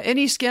 Yeah.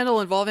 Any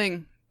scandal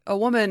involving a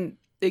woman,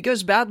 it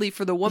goes badly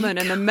for the woman,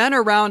 and the men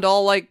around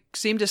all like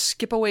seem to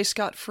skip away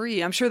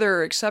scot-free. I'm sure there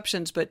are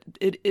exceptions, but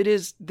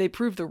they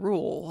prove the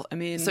rule. I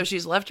mean, so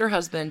she's left her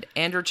husband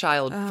and her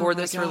child for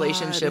this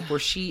relationship where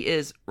she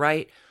is,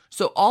 right?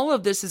 So all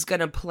of this is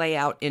going to play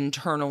out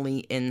internally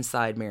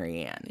inside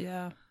Marianne.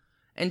 Yeah.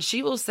 And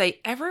she will say,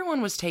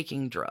 everyone was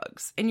taking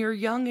drugs, and you're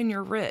young and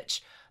you're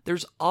rich.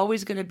 There's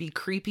always going to be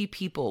creepy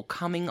people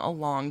coming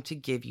along to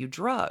give you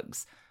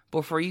drugs.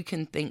 Before you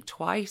can think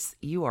twice,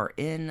 you are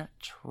in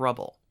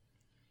trouble.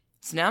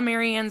 So now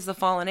Marianne's the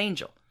fallen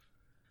angel.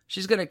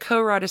 She's going to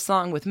co-write a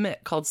song with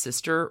Mick called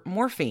Sister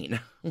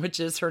Morphine, which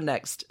is her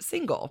next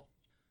single,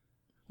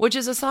 which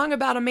is a song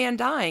about a man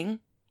dying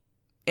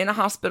in a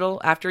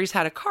hospital after he's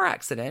had a car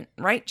accident,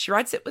 right? She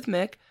writes it with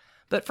Mick,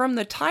 but from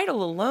the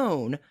title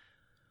alone,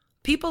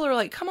 people are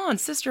like, come on,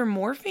 Sister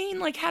Morphine?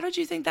 Like, how did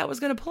you think that was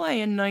going to play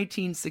in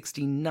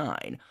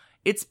 1969?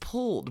 It's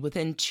pulled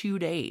within 2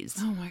 days.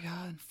 Oh my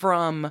God.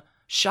 From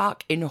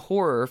shock and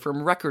horror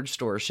from record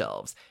store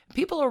shelves.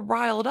 People are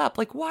riled up.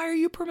 Like, why are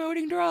you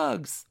promoting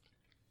drugs?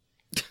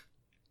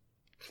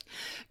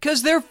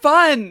 Because they're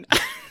fun.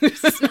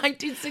 It's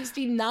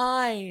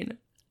 1969.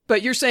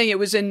 But you're saying it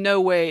was in no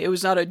way, it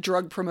was not a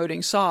drug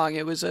promoting song.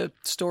 It was a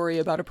story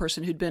about a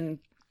person who'd been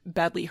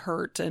badly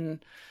hurt.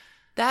 And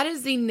that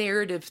is the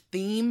narrative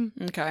theme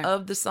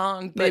of the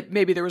song. But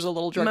maybe there was a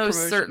little drug most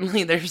promotion.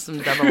 Certainly there's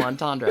some double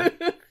entendre.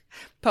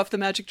 Puff the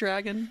Magic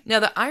Dragon. Now,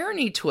 the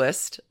irony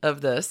twist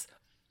of this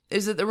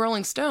is that the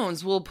Rolling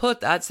Stones will put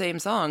that same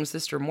song,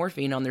 Sister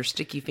Morphine, on their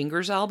Sticky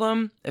Fingers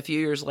album. A few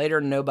years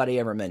later, nobody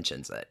ever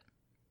mentions it.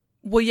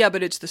 Well, yeah,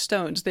 but it's the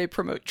Stones. They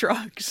promote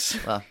drugs.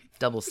 Well,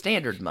 double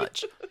standard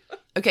much.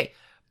 Okay,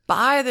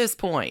 by this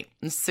point,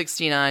 in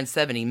 69,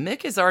 70,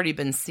 Mick has already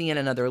been seeing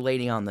another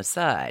lady on the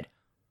side.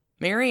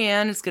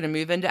 Marianne is going to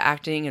move into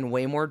acting and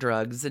way more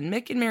drugs, and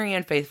Mick and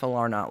Marianne Faithfull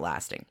are not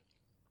lasting.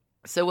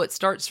 So what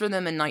starts for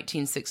them in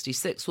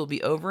 1966 will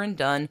be over and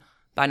done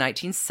by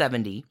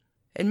 1970.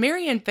 And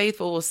Marianne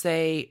Faithfull will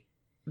say,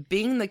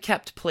 being the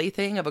kept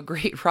plaything of a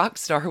great rock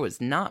star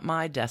was not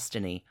my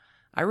destiny.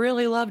 I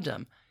really loved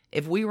him.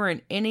 If we were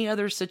in any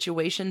other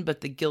situation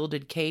but the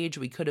Gilded Cage,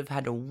 we could have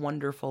had a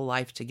wonderful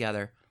life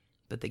together.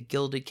 But the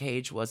Gilded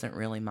Cage wasn't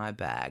really my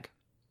bag.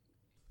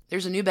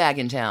 There's a new bag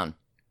in town,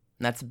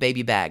 and that's a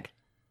baby bag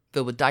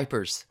filled with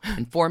diapers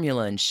and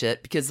formula and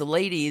shit, because the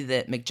lady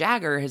that Mick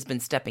Jagger has been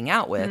stepping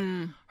out with,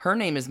 her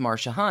name is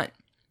Marsha Hunt.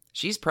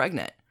 She's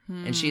pregnant,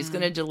 and she's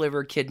going to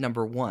deliver kid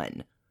number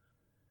 1.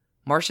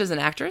 Marsha's an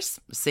actress,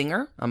 a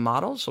singer, a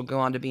model. She'll go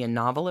on to be a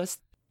novelist.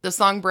 The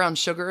song Brown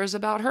Sugar is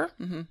about her.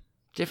 Mm-hmm.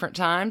 Different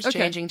times,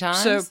 changing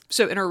times.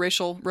 So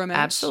interracial romance.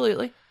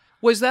 Absolutely.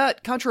 Was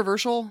that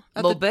controversial?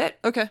 A little bit.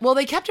 Okay. Well,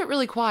 they kept it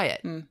really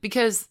quiet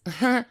because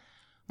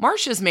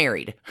Marsha's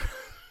married.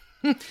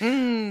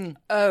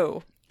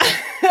 Oh.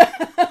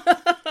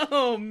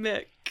 Oh,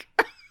 Mick.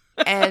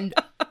 And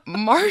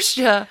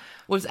Marsha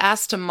was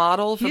asked to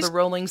model for the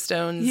Rolling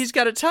Stones. He's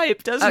got a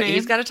type, doesn't he?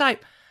 He's got a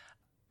type.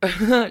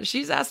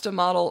 She's asked to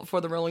model for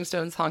the Rolling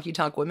Stones Honky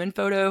Tonk Women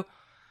photo,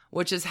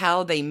 which is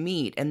how they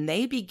meet. And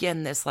they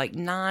begin this like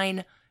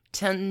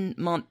 9-10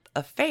 month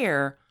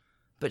affair,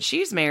 but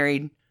she's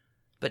married,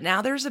 but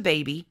now there's a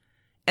baby.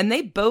 And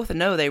they both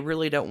know they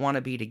really don't want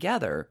to be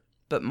together.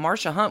 But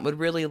Marsha Hunt would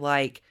really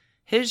like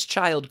his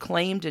child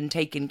claimed and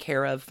taken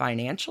care of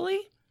financially.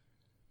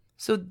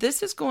 So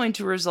this is going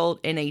to result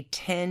in a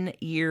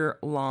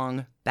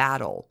 10-year-long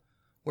battle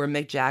where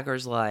Mick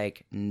Jagger's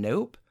like,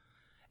 nope.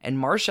 And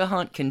Marsha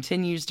Hunt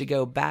continues to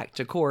go back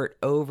to court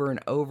over and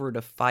over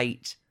to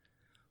fight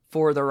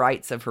for the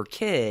rights of her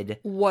kid.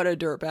 What a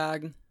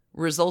dirtbag.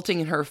 Resulting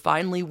in her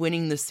finally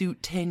winning the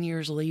suit 10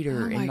 years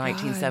later in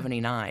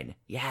 1979. God.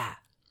 Yeah.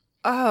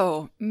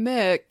 Oh,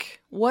 Mick,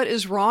 what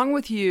is wrong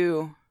with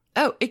you?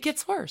 Oh, it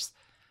gets worse.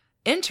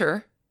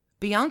 Enter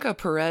Bianca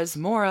Perez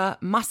Mora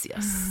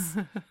Macias.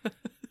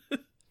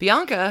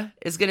 Bianca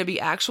is going to be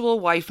actual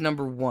wife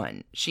number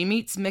 1. She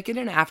meets Mick at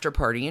an after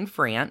party in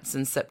France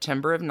in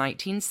September of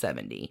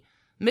 1970.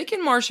 Mick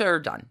and Marsha are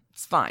done.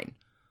 It's fine.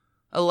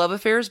 A love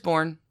affair is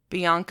born.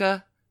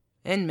 Bianca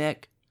and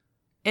Mick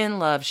in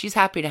love. She's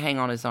happy to hang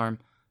on his arm.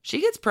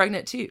 She gets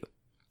pregnant too.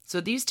 So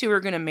these two are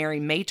going to marry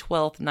May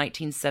 12th,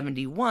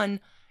 1971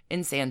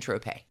 in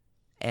Saint-Tropez.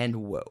 And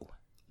whoa,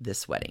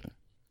 this wedding.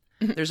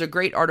 There's a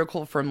great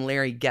article from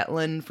Larry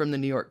Getlin from the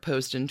New York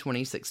Post in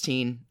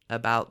 2016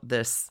 about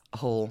this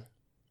whole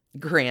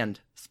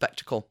grand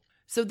spectacle.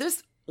 So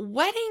this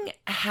wedding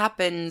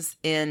happens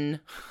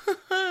in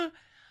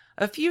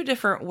a few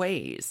different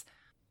ways.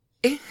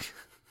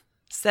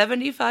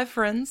 75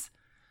 friends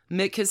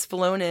Mick has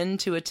flown in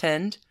to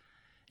attend,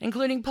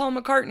 including Paul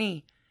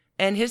McCartney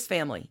and his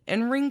family,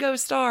 and Ringo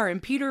Starr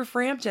and Peter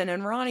Frampton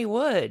and Ronnie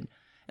Wood.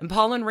 And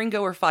Paul and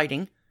Ringo are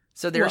fighting,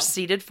 so they're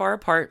seated far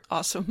apart.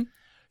 Awesome.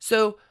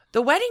 So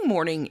the wedding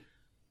morning,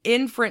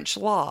 in French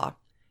law,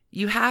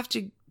 you have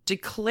to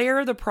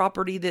declare the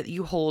property that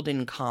you hold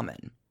in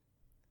common.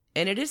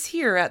 And it is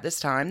here at this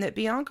time that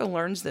Bianca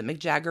learns that Mick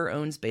Jagger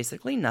owns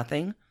basically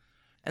nothing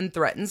and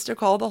threatens to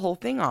call the whole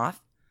thing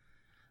off.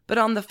 But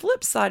on the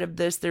flip side of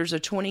this, there's a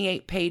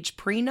 28-page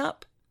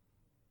prenup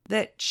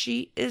that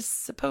she is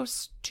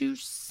supposed to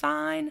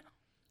sign.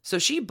 So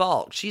she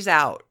balks. She's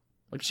out.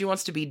 Like, she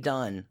wants to be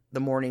done the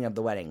morning of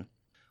the wedding,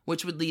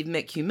 which would leave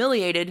Mick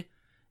humiliated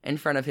in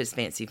front of his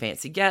fancy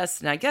guests.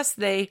 And I guess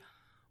they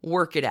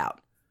work it out.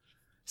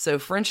 So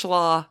French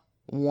law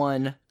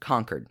won,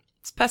 conquered.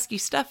 It's pesky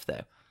stuff,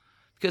 though,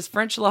 because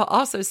French law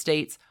also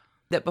states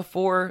that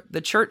before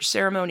the church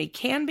ceremony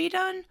can be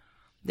done,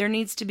 there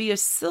needs to be a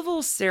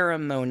civil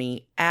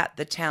ceremony at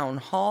the town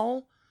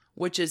hall,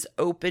 which is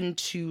open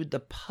to the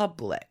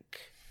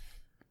public.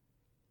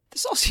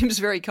 This all seems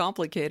very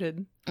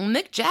complicated.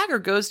 Mick Jagger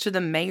goes to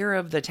the mayor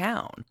of the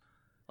town.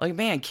 Like,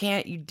 man,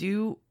 can't you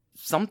do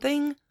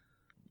something?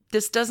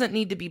 This doesn't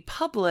need to be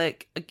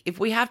public. If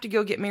we have to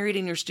go get married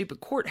in your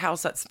stupid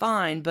courthouse, that's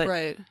fine,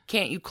 but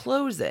Can't you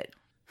close it?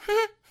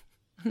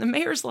 The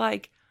mayor's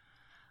like,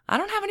 I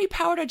don't have any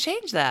power to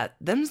change that.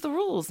 Them's the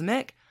rules,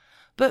 Mick.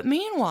 But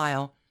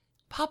meanwhile,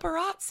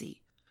 paparazzi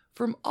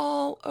from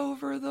all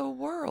over the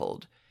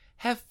world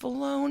have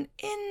flown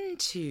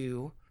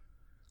into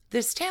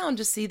this town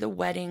to see the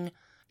wedding,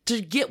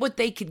 to get what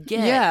they could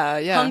get.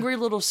 Yeah. Hungry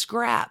little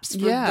scraps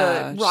for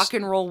the rock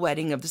and roll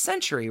wedding of the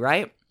century,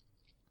 right?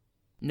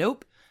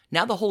 Nope.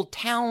 Now the whole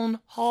town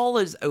hall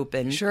is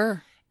open.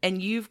 Sure.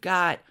 And you've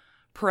got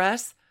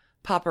press,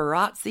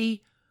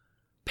 paparazzi,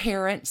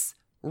 parents,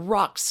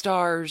 rock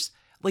stars.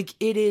 Like,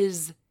 it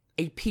is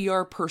a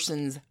PR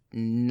person's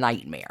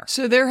nightmare.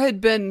 So there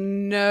had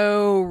been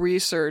no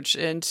research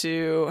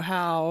into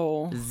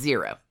how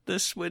Zero.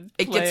 This would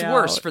It gets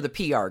worse for the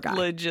PR guy.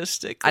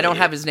 Logistically. I don't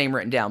have his name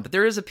written down, but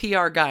there is a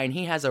PR guy and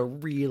he has a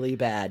really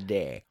bad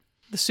day.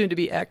 The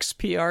soon-to-be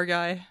ex-PR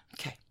guy.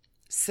 Okay.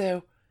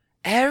 So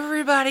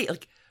everybody,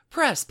 like,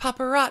 press,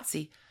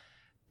 paparazzi,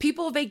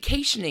 people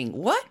vacationing.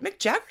 What? Mick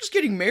Jagger's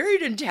getting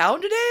married in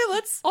town today?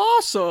 Let's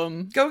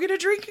Awesome. go get a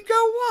drink and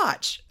go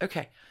watch.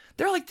 Okay.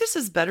 They're like, this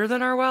is better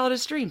than our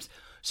wildest dreams.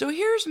 So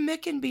here's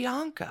Mick and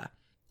Bianca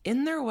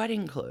in their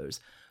wedding clothes,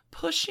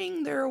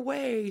 pushing their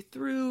way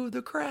through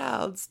the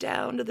crowds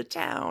down to the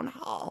town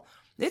hall.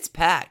 It's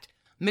packed.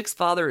 Mick's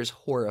father is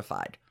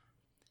horrified.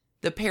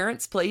 The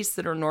parents' place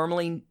that are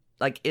normally,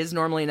 is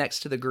normally next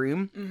to the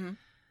groom.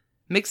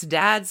 Mm-hmm. Mick's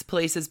dad's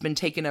place has been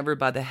taken over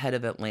by the head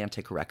of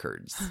Atlantic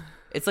Records.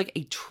 It's like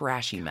a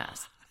trashy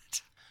mess.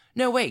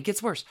 No, wait, it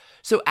gets worse.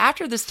 So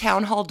after this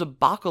town hall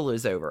debacle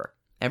is over,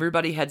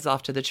 everybody heads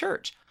off to the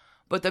church.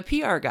 But the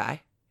PR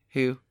guy,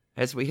 who,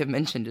 as we have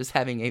mentioned, is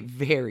having a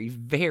very,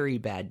 very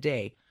bad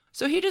day,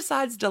 so he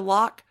decides to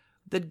lock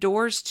the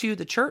doors to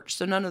the church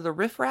so none of the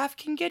riffraff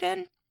can get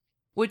in,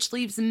 which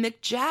leaves Mick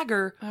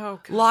Jagger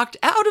locked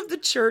out of the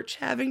church,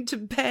 having to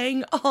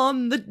bang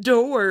on the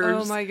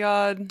doors. Oh my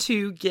God.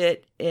 To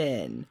get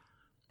in.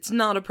 It's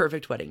not a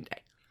perfect wedding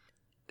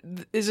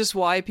day. Is this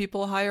why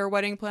people hire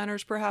wedding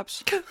planners,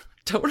 perhaps?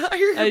 Don't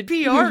hire your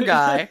PR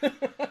guy.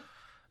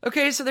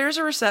 Okay, so there's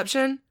a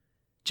reception.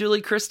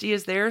 Julie Christie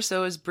is there,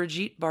 so is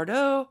Brigitte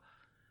Bardot.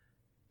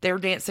 They're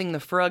dancing the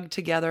frug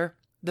together.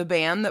 The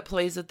band that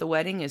plays at the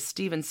wedding is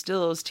Stephen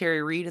Stills,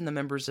 Terry Reid, and the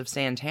members of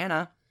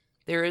Santana.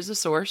 There is a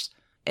source,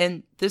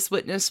 and this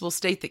witness will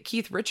state that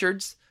Keith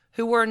Richards,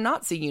 who wore a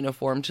Nazi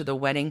uniform to the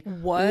wedding,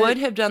 would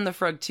have done the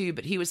frug too,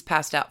 but he was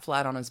passed out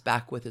flat on his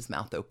back with his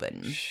mouth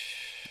open.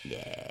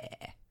 Yeah.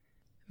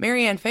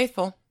 Marianne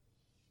Faithfull,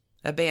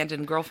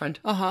 abandoned girlfriend.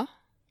 Uh-huh.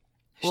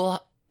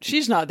 Well,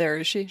 She's not there,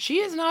 is she? she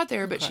is not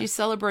there, but she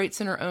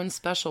celebrates in her own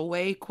special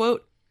way,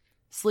 quote,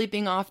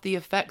 sleeping off the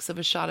effects of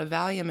a shot of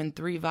Valium and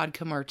 3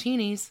 vodka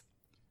martinis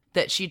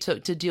that she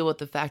took to deal with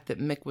the fact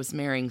that Mick was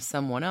marrying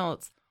someone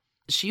else.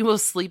 She will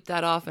sleep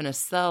that off in a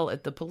cell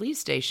at the police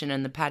station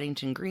in the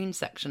Paddington Green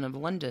section of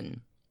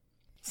London.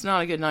 It's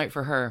not a good night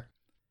for her.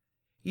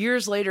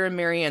 Years later in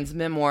Marianne's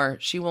memoir,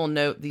 she will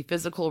note the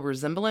physical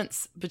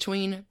resemblance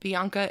between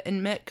Bianca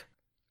and Mick,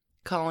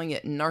 calling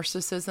it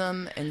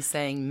narcissism and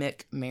saying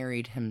Mick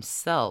married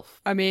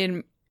himself. I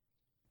mean,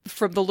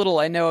 from the little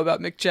I know about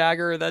Mick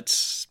Jagger,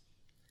 that's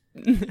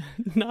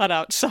not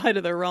outside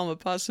of the realm of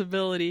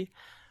possibility.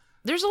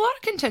 There's a lot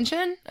of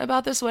contention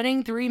about this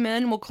wedding. 3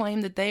 men will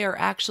claim that they are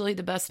actually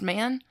the best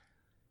man.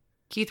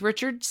 Keith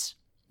Richards,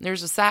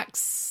 there's a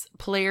sax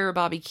player,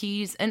 Bobby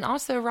Keys, and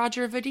also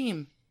Roger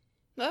Vadim,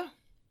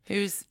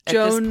 who's at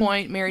this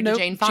point married to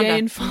Jane Fonda.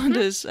 Jane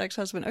Fonda's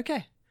ex-husband.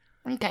 Okay.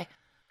 Okay.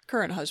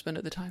 Current husband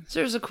at the time. So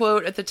there's a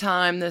quote at the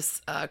time,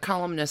 this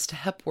columnist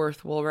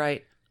Hepworth will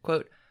write,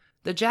 quote,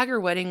 "The Jagger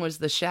wedding was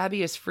the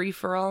shabbiest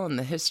free-for-all in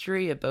the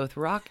history of both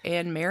rock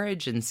and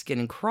marriage and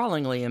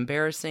skin-crawlingly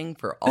embarrassing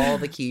for all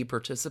the key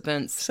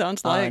participants."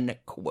 Sounds like.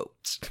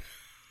 Unquote.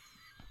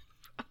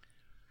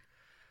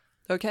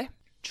 Okay.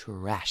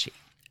 Trashy.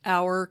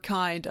 Our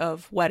kind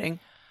of wedding.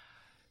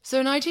 So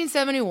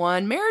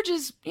 1971, marriage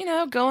is,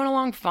 going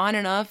along fine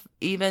enough,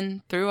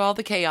 even through all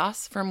the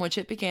chaos from which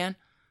it began.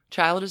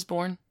 Child is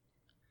born.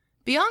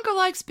 Bianca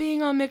likes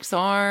being on Mick's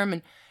arm,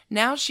 and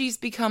now she's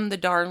become the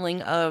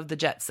darling of the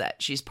jet set.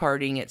 She's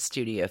partying at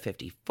Studio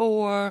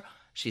 54.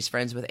 She's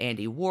friends with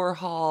Andy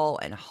Warhol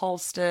and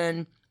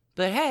Halston.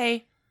 But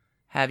hey,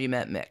 have you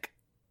met Mick?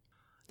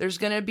 There's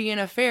going to be an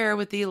affair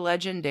with the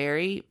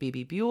legendary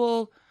Bebe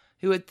Buell,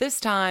 who at this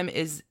time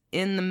is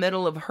in the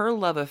middle of her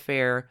love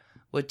affair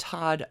with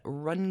Todd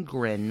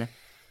Rundgren,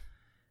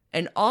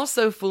 and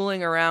also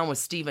fooling around with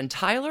Steven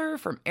Tyler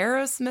from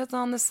Aerosmith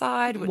on the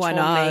side, which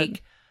will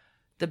make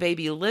the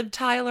baby Liv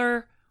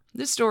Tyler.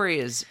 This story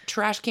is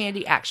trash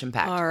candy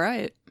action-packed. All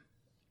right.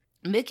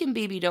 Mick and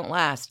Bebe don't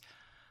last,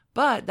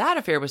 but that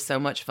affair was so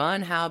much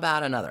fun. How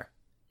about another?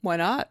 Why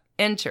not?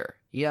 Enter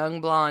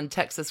young blonde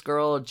Texas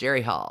girl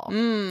Jerry Hall.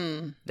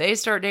 They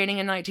start dating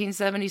in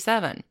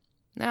 1977.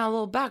 Now, a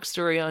little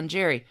backstory on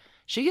Jerry.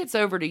 She gets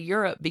over to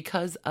Europe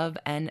because of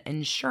an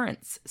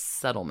insurance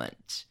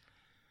settlement.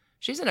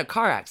 She's in a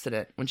car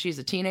accident when she's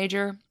a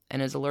teenager and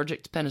is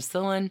allergic to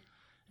penicillin,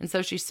 and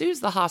so she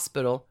sues the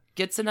hospital,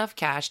 gets enough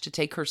cash to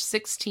take her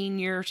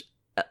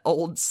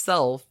 16-year-old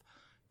self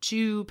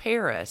to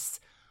Paris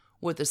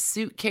with a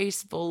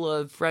suitcase full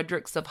of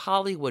Fredericks of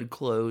Hollywood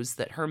clothes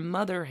that her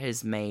mother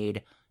has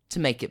made to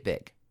make it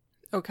big.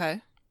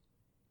 Okay.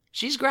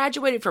 She's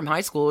graduated from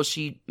high school.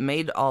 She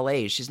made all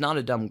A's. She's not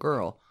a dumb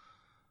girl.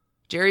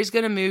 Jerry's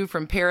going to move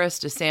from Paris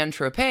to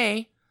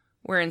Saint-Tropez,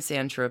 where in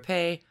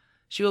Saint-Tropez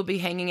she will be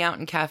hanging out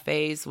in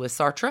cafes with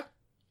Sartre,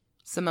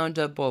 Simone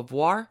de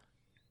Beauvoir,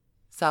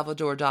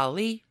 Salvador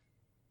Dali.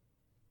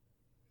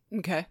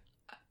 Okay.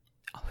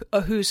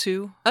 A who's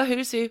who. A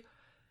who's who.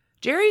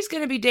 Jerry's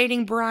going to be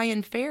dating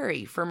Brian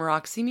Ferry from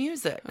Roxy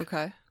Music.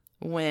 Okay.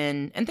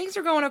 And things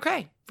are going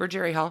okay for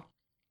Jerry Hall.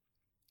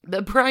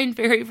 But Brian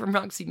Ferry from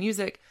Roxy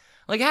Music,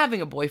 like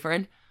having a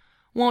boyfriend,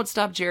 won't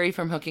stop Jerry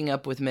from hooking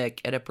up with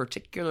Mick at a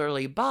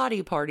particularly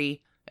bawdy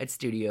party at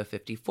Studio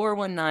 54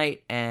 one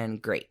night,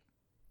 and great.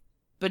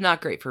 But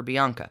not great for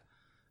Bianca,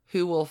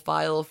 who will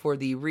file for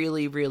the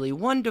really, really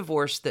one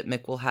divorce that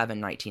Mick will have in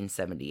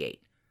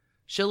 1978.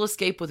 She'll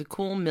escape with a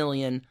cool $1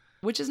 million,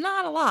 which is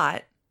not a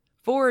lot,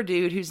 for a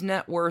dude whose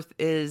net worth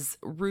is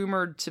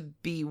rumored to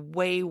be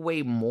way,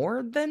 way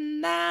more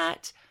than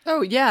that.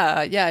 Oh,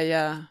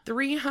 yeah.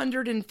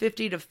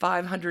 350 to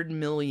 500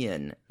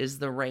 million is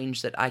the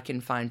range that I can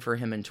find for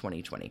him in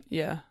 2020.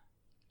 Yeah.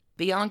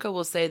 Bianca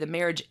will say the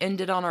marriage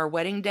ended on our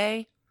wedding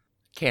day.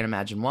 Can't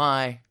imagine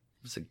why.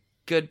 It was a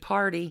good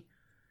party.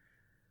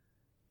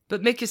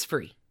 But Mick is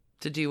free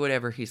to do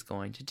whatever he's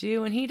going to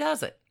do, and he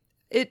does it.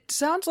 It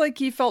sounds like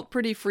he felt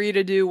pretty free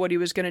to do what he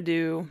was going to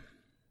do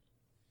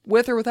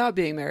with or without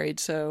being married,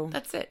 so...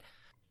 That's it.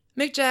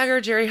 Mick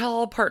Jagger, Jerry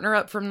Hall partner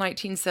up from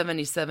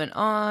 1977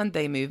 on.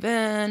 They move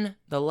in.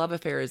 The love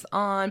affair is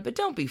on, but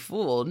don't be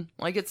fooled.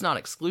 Like, it's not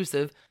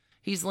exclusive.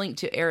 He's linked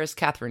to heiress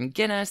Catherine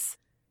Guinness.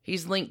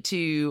 He's linked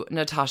to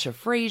Natasha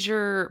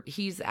Frazier.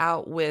 He's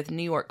out with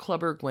New York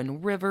clubber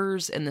Gwen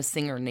Rivers and the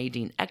singer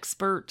Nadine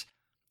Expert.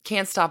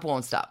 Can't stop,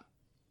 won't stop.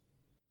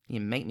 You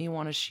make me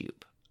want to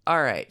shoot.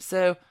 All right,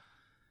 so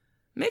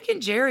Mick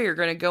and Jerry are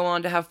going to go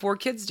on to have 4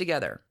 kids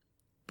together,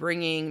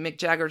 bringing Mick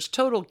Jagger's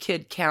total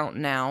kid count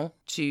now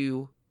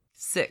to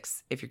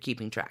 6, if you're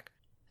keeping track.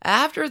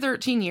 After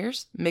 13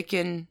 years, Mick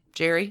and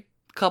Jerry,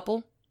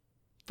 couple,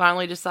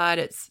 finally decide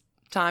it's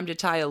time to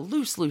tie a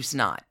loose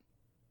knot.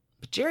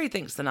 But Jerry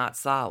thinks the knot's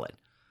solid.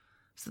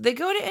 So they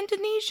go to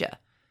Indonesia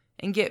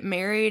and get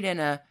married in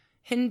a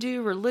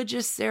Hindu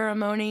religious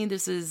ceremony.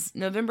 This is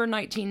November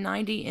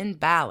 1990 in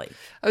Bali.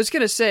 I was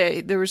going to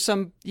say, there was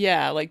some,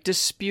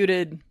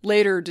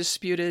 later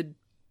disputed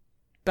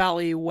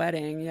Bali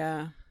wedding,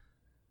 yeah.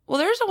 Well,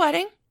 there's a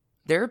wedding.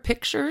 There are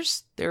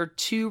pictures. There are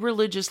 2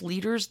 religious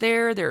leaders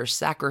there. There are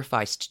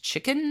sacrificed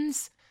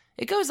chickens.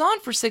 It goes on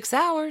for 6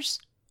 hours.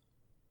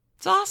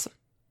 It's awesome.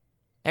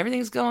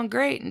 Everything's going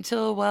great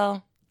until,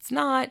 well, it's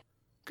not.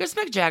 Because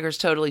Mick Jagger's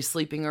totally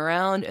sleeping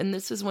around, and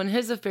this is when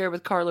his affair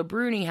with Carla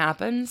Bruni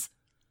happens.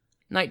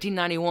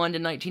 1991 to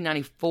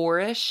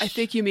 1994-ish. I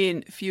think you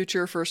mean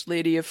future First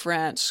Lady of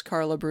France,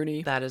 Carla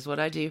Bruni. That is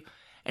what I do.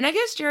 And I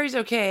guess Jerry's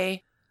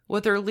okay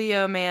with her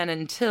Leo man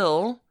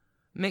until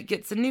Mick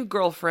gets a new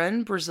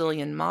girlfriend,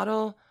 Brazilian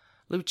model,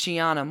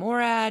 Luciana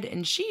Morad,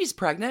 and she's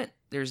pregnant.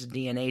 There's a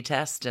DNA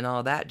test and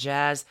all that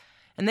jazz.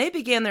 And they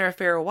began their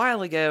affair a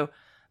while ago,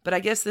 but I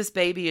guess this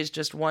baby is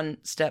just one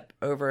step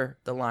over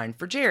the line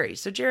for Jerry.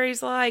 So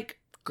Jerry's like,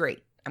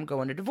 great, I'm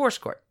going to divorce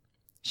court.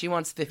 She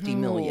wants $50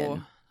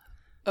 million.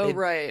 Oh,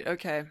 right.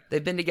 Okay.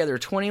 They've been together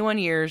 21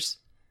 years.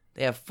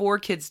 They have 4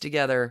 kids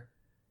together.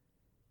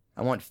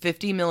 I want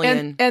 $50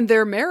 million. And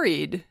they're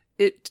married.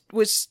 It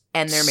was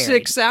and they're married.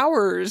 6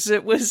 hours.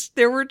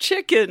 There were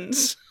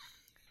chickens.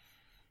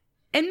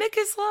 And Mick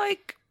is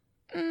like,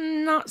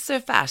 not so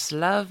fast,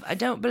 love. I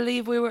don't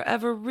believe we were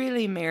ever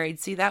really married.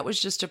 See, that was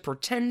just a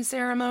pretend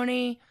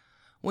ceremony.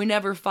 We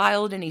never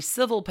filed any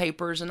civil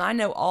papers, and I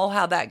know all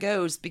how that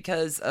goes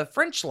because of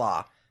French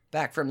law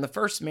back from the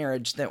first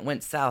marriage that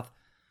went south.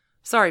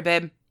 Sorry,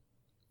 babe.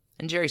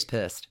 And Jerry's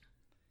pissed.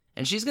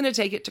 And she's going to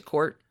take it to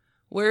court,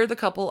 where the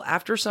couple,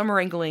 after some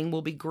wrangling,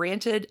 will be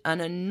granted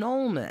an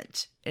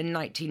annulment in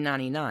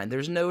 1999.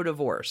 There's no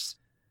divorce.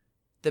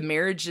 The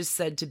marriage is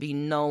said to be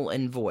null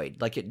and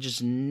void, like it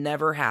just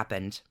never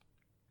happened.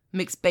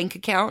 Mick's bank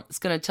account is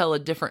going to tell a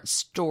different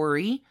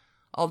story,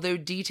 although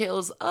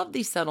details of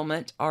the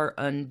settlement are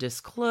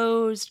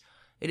undisclosed.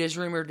 It is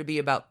rumored to be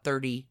about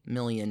 £30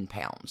 million.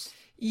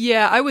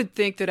 Yeah, I would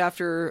think that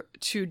after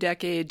 2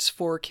 decades,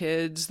 4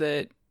 kids,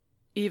 that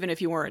even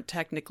if you weren't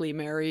technically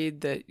married,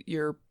 that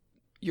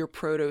your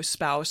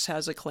proto-spouse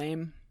has a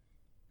claim.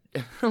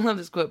 I love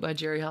this quote by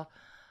Jerry Hall.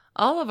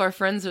 All of our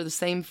friends are the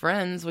same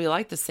friends. We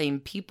like the same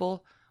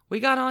people. We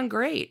got on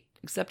great,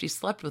 except he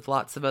slept with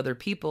lots of other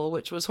people,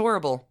 which was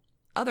horrible.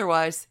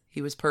 Otherwise,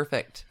 he was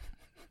perfect.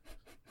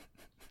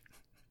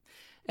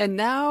 And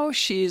now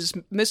she's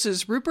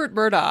Mrs. Rupert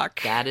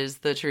Murdoch. That is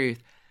the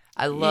truth.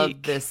 I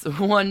love this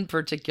one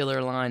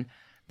particular line.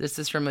 This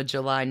is from a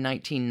July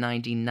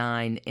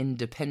 1999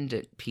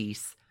 Independent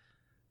piece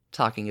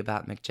talking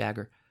about Mick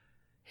Jagger.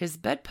 His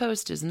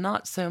bedpost is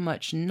not so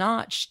much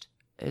notched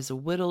as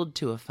whittled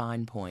to a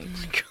fine point. Oh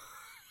my God.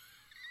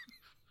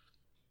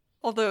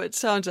 Although it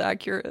sounds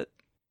accurate.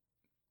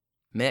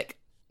 Mick,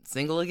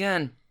 single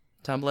again,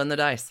 tumbling the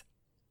dice.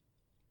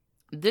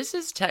 This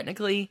is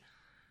technically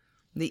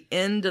the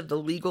end of the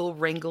legal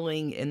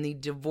wrangling in the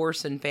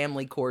divorce and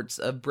family courts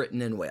of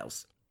Britain and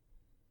Wales.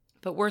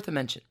 But worth a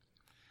mention.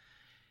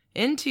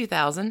 In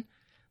 2000,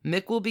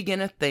 Mick will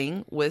begin a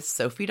thing with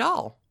Sophie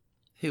Dahl,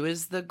 who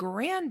is the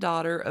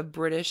granddaughter of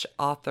British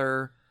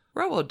author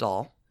Roald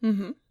Dahl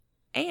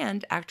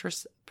and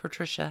actress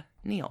Patricia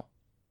Neal.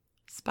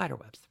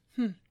 Spiderwebs.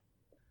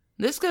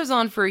 This goes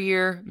on for a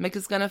year. Mick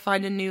is going to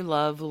find a new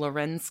love,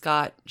 Loren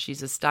Scott.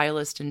 She's a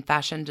stylist and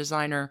fashion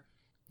designer.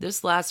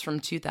 This lasts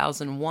from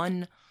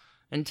 2001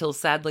 until,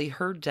 sadly,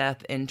 her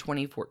death in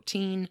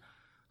 2014.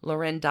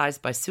 Loren dies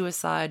by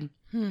suicide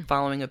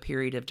following a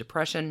period of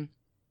depression.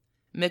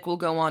 Mick will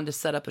go on to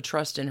set up a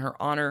trust in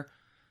her honor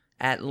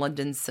at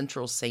London's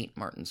Central St.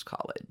 Martin's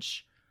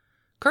College.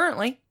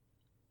 Currently,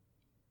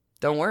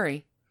 don't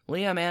worry,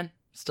 Leo man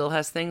still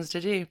has things to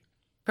do.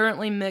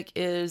 Currently, Mick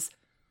is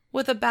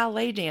with a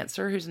ballet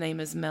dancer whose name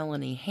is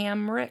Melanie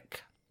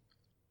Hamrick.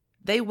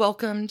 They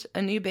welcomed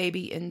a new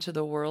baby into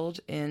the world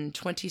in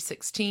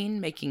 2016,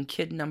 making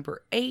kid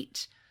number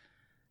 8.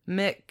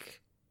 Mick,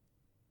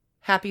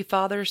 happy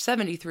father,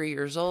 73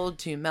 years old,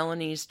 to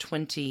Melanie's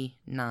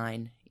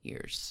 29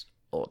 years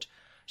old.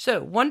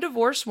 So, 1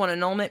 divorce, 1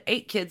 annulment,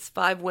 8 kids,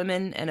 5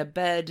 women, and a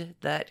bed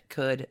that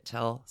could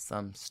tell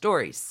some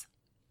stories.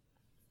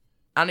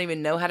 I don't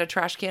even know how to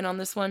trash can on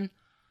this one.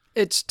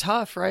 It's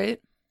tough, right?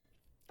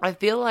 I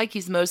feel like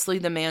he's mostly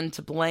the man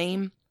to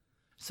blame.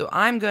 So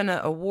I'm going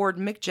to award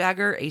Mick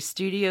Jagger a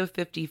Studio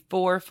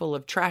 54 full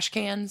of trash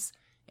cans,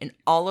 and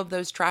all of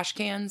those trash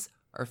cans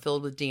are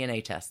filled with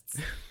DNA tests.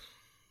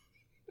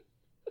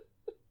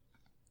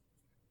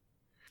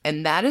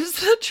 And that is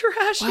the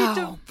trashy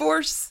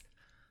divorce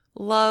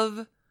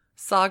love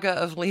saga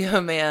of Leo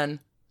man,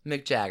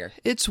 Mick Jagger.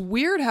 It's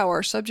weird how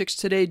our subjects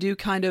today do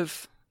kind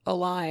of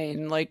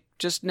align. Like,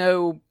 just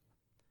no...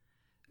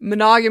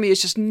 monogamy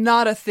is just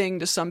not a thing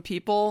to some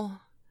people.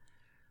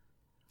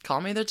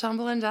 Call me the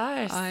tumbling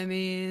dice. I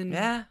mean...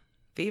 yeah,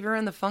 fever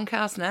in the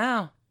funkhouse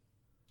now.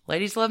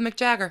 Ladies love Mick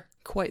Jagger.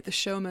 Quite the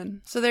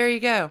showman. So there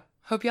you go.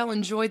 Hope y'all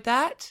enjoyed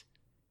that.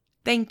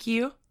 Thank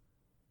you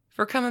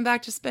for coming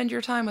back to spend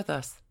your time with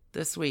us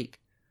this week.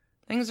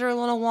 Things are a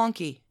little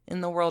wonky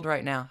in the world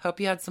right now. Hope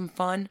you had some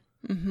fun.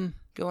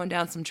 Going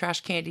down some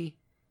trash candy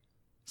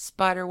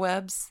spider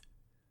webs.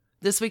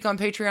 This week on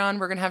Patreon,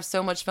 we're going to have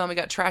so much fun. We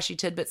got trashy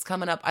tidbits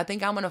coming up. I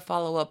think I'm going to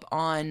follow up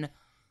on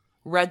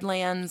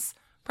Redlands,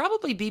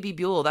 probably BB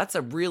Buell. That's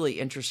a really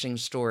interesting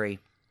story.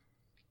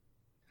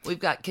 We've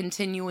got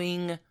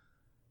continuing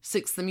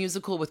Six the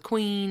Musical with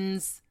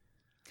Queens.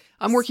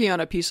 I'm working on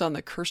a piece on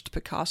the cursed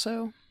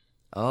Picasso.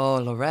 Oh,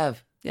 Le Rêve.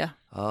 Yeah.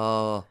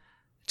 Oh.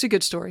 It's a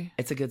good story.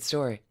 It's a good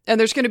story. And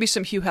there's going to be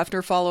some Hugh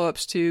Hefner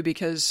follow-ups too,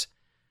 because,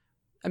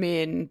 I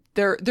mean,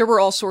 there were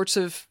all sorts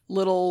of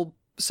little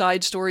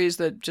side stories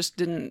that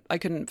just I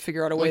couldn't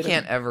figure out a way We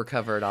can't ever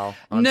cover it all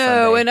on No,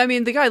 Sunday. and I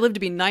mean, the guy lived to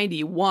be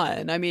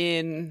 91. I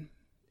mean,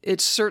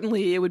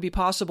 it would be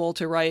possible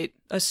to write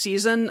a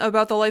season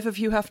about the life of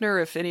Hugh Hefner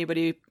if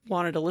anybody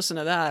wanted to listen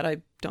to that. I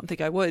don't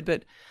think I would,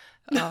 but...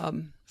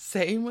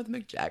 Same with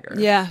Mick Jagger.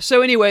 Yeah,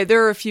 so anyway,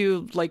 there are a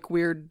few, like,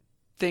 weird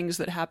things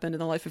that happened in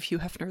the life of Hugh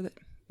Hefner that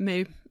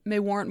may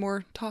warrant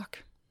more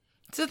talk.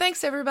 So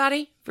thanks,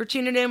 everybody, for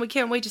tuning in. We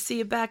can't wait to see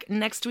you back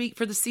next week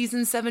for the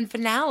Season 7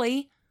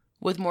 finale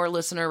with more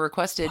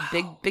listener-requested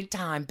big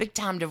time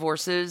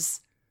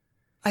divorces.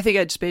 I think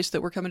I'd spaced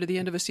that we're coming to the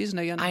end of a season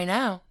again. I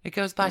know. It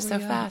goes by so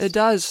fast. It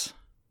does.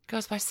 It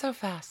goes by so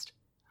fast.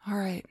 All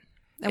right.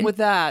 And with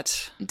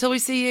that... Until we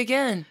see you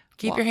again,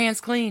 keep your hands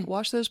clean.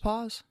 Wash those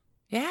paws.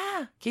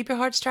 Yeah. Keep your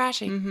hearts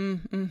trashy.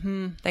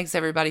 Thanks,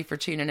 everybody, for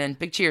tuning in.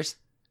 Big cheers.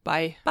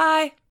 Bye.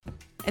 Bye.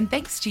 And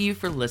thanks to you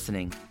for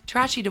listening.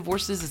 Trashy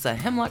Divorces is a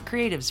Hemlock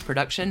Creatives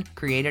production,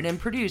 created and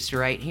produced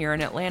right here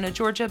in Atlanta,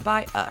 Georgia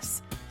by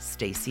us,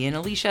 Stacy and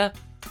Alicia,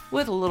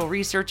 with a little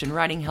research and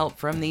writing help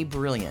from the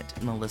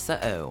brilliant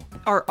Melissa O.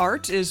 Our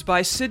art is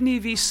by Sydney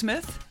V.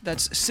 Smith.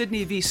 That's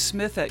Sydney V.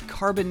 Smith at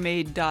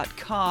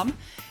carbonmade.com.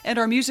 And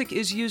our music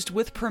is used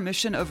with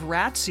permission of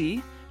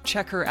Ratsy.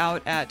 Check her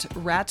out at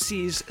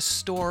Ratsy's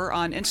store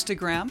on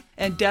Instagram,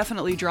 and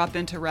definitely drop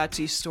into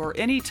Ratsy's store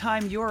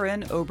anytime you're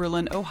in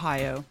Oberlin,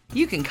 Ohio.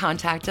 You can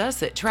contact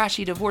us at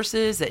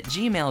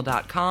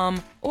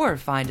trashydivorces@gmail.com or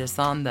find us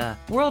on the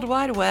World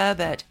Wide Web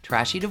at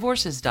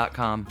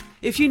trashydivorces.com.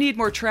 If you need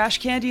more trash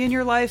candy in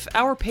your life,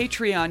 our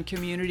Patreon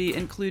community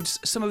includes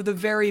some of the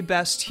very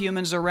best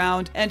humans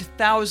around and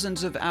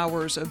thousands of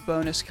hours of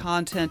bonus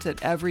content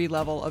at every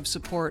level of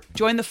support.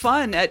 Join the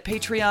fun at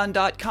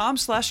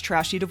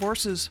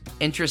patreon.com/trashydivorces.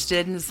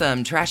 Interested in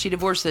some Trashy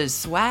Divorces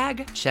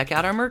swag? Check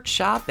out our merch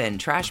shop and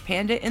Trash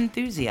Panda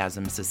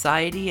Enthusiasm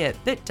Society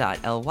at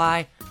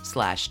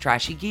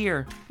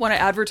bit.ly/trashygear. Want to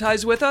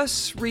advertise with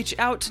us? Reach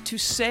out to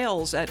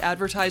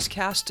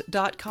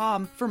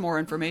sales@advertisecast.com for more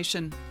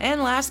information.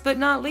 And last but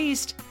not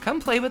least, come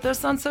play with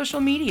us on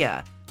social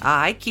media.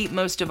 I keep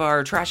most of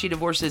our Trashy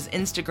Divorces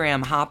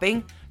Instagram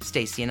hopping.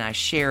 Stacy and I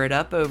share it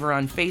up over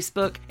on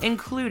Facebook,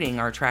 including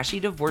our Trashy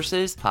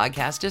Divorces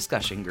podcast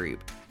discussion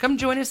group. Come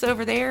join us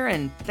over there,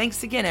 and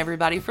thanks again,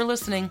 everybody, for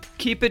listening.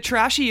 Keep it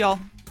trashy, y'all.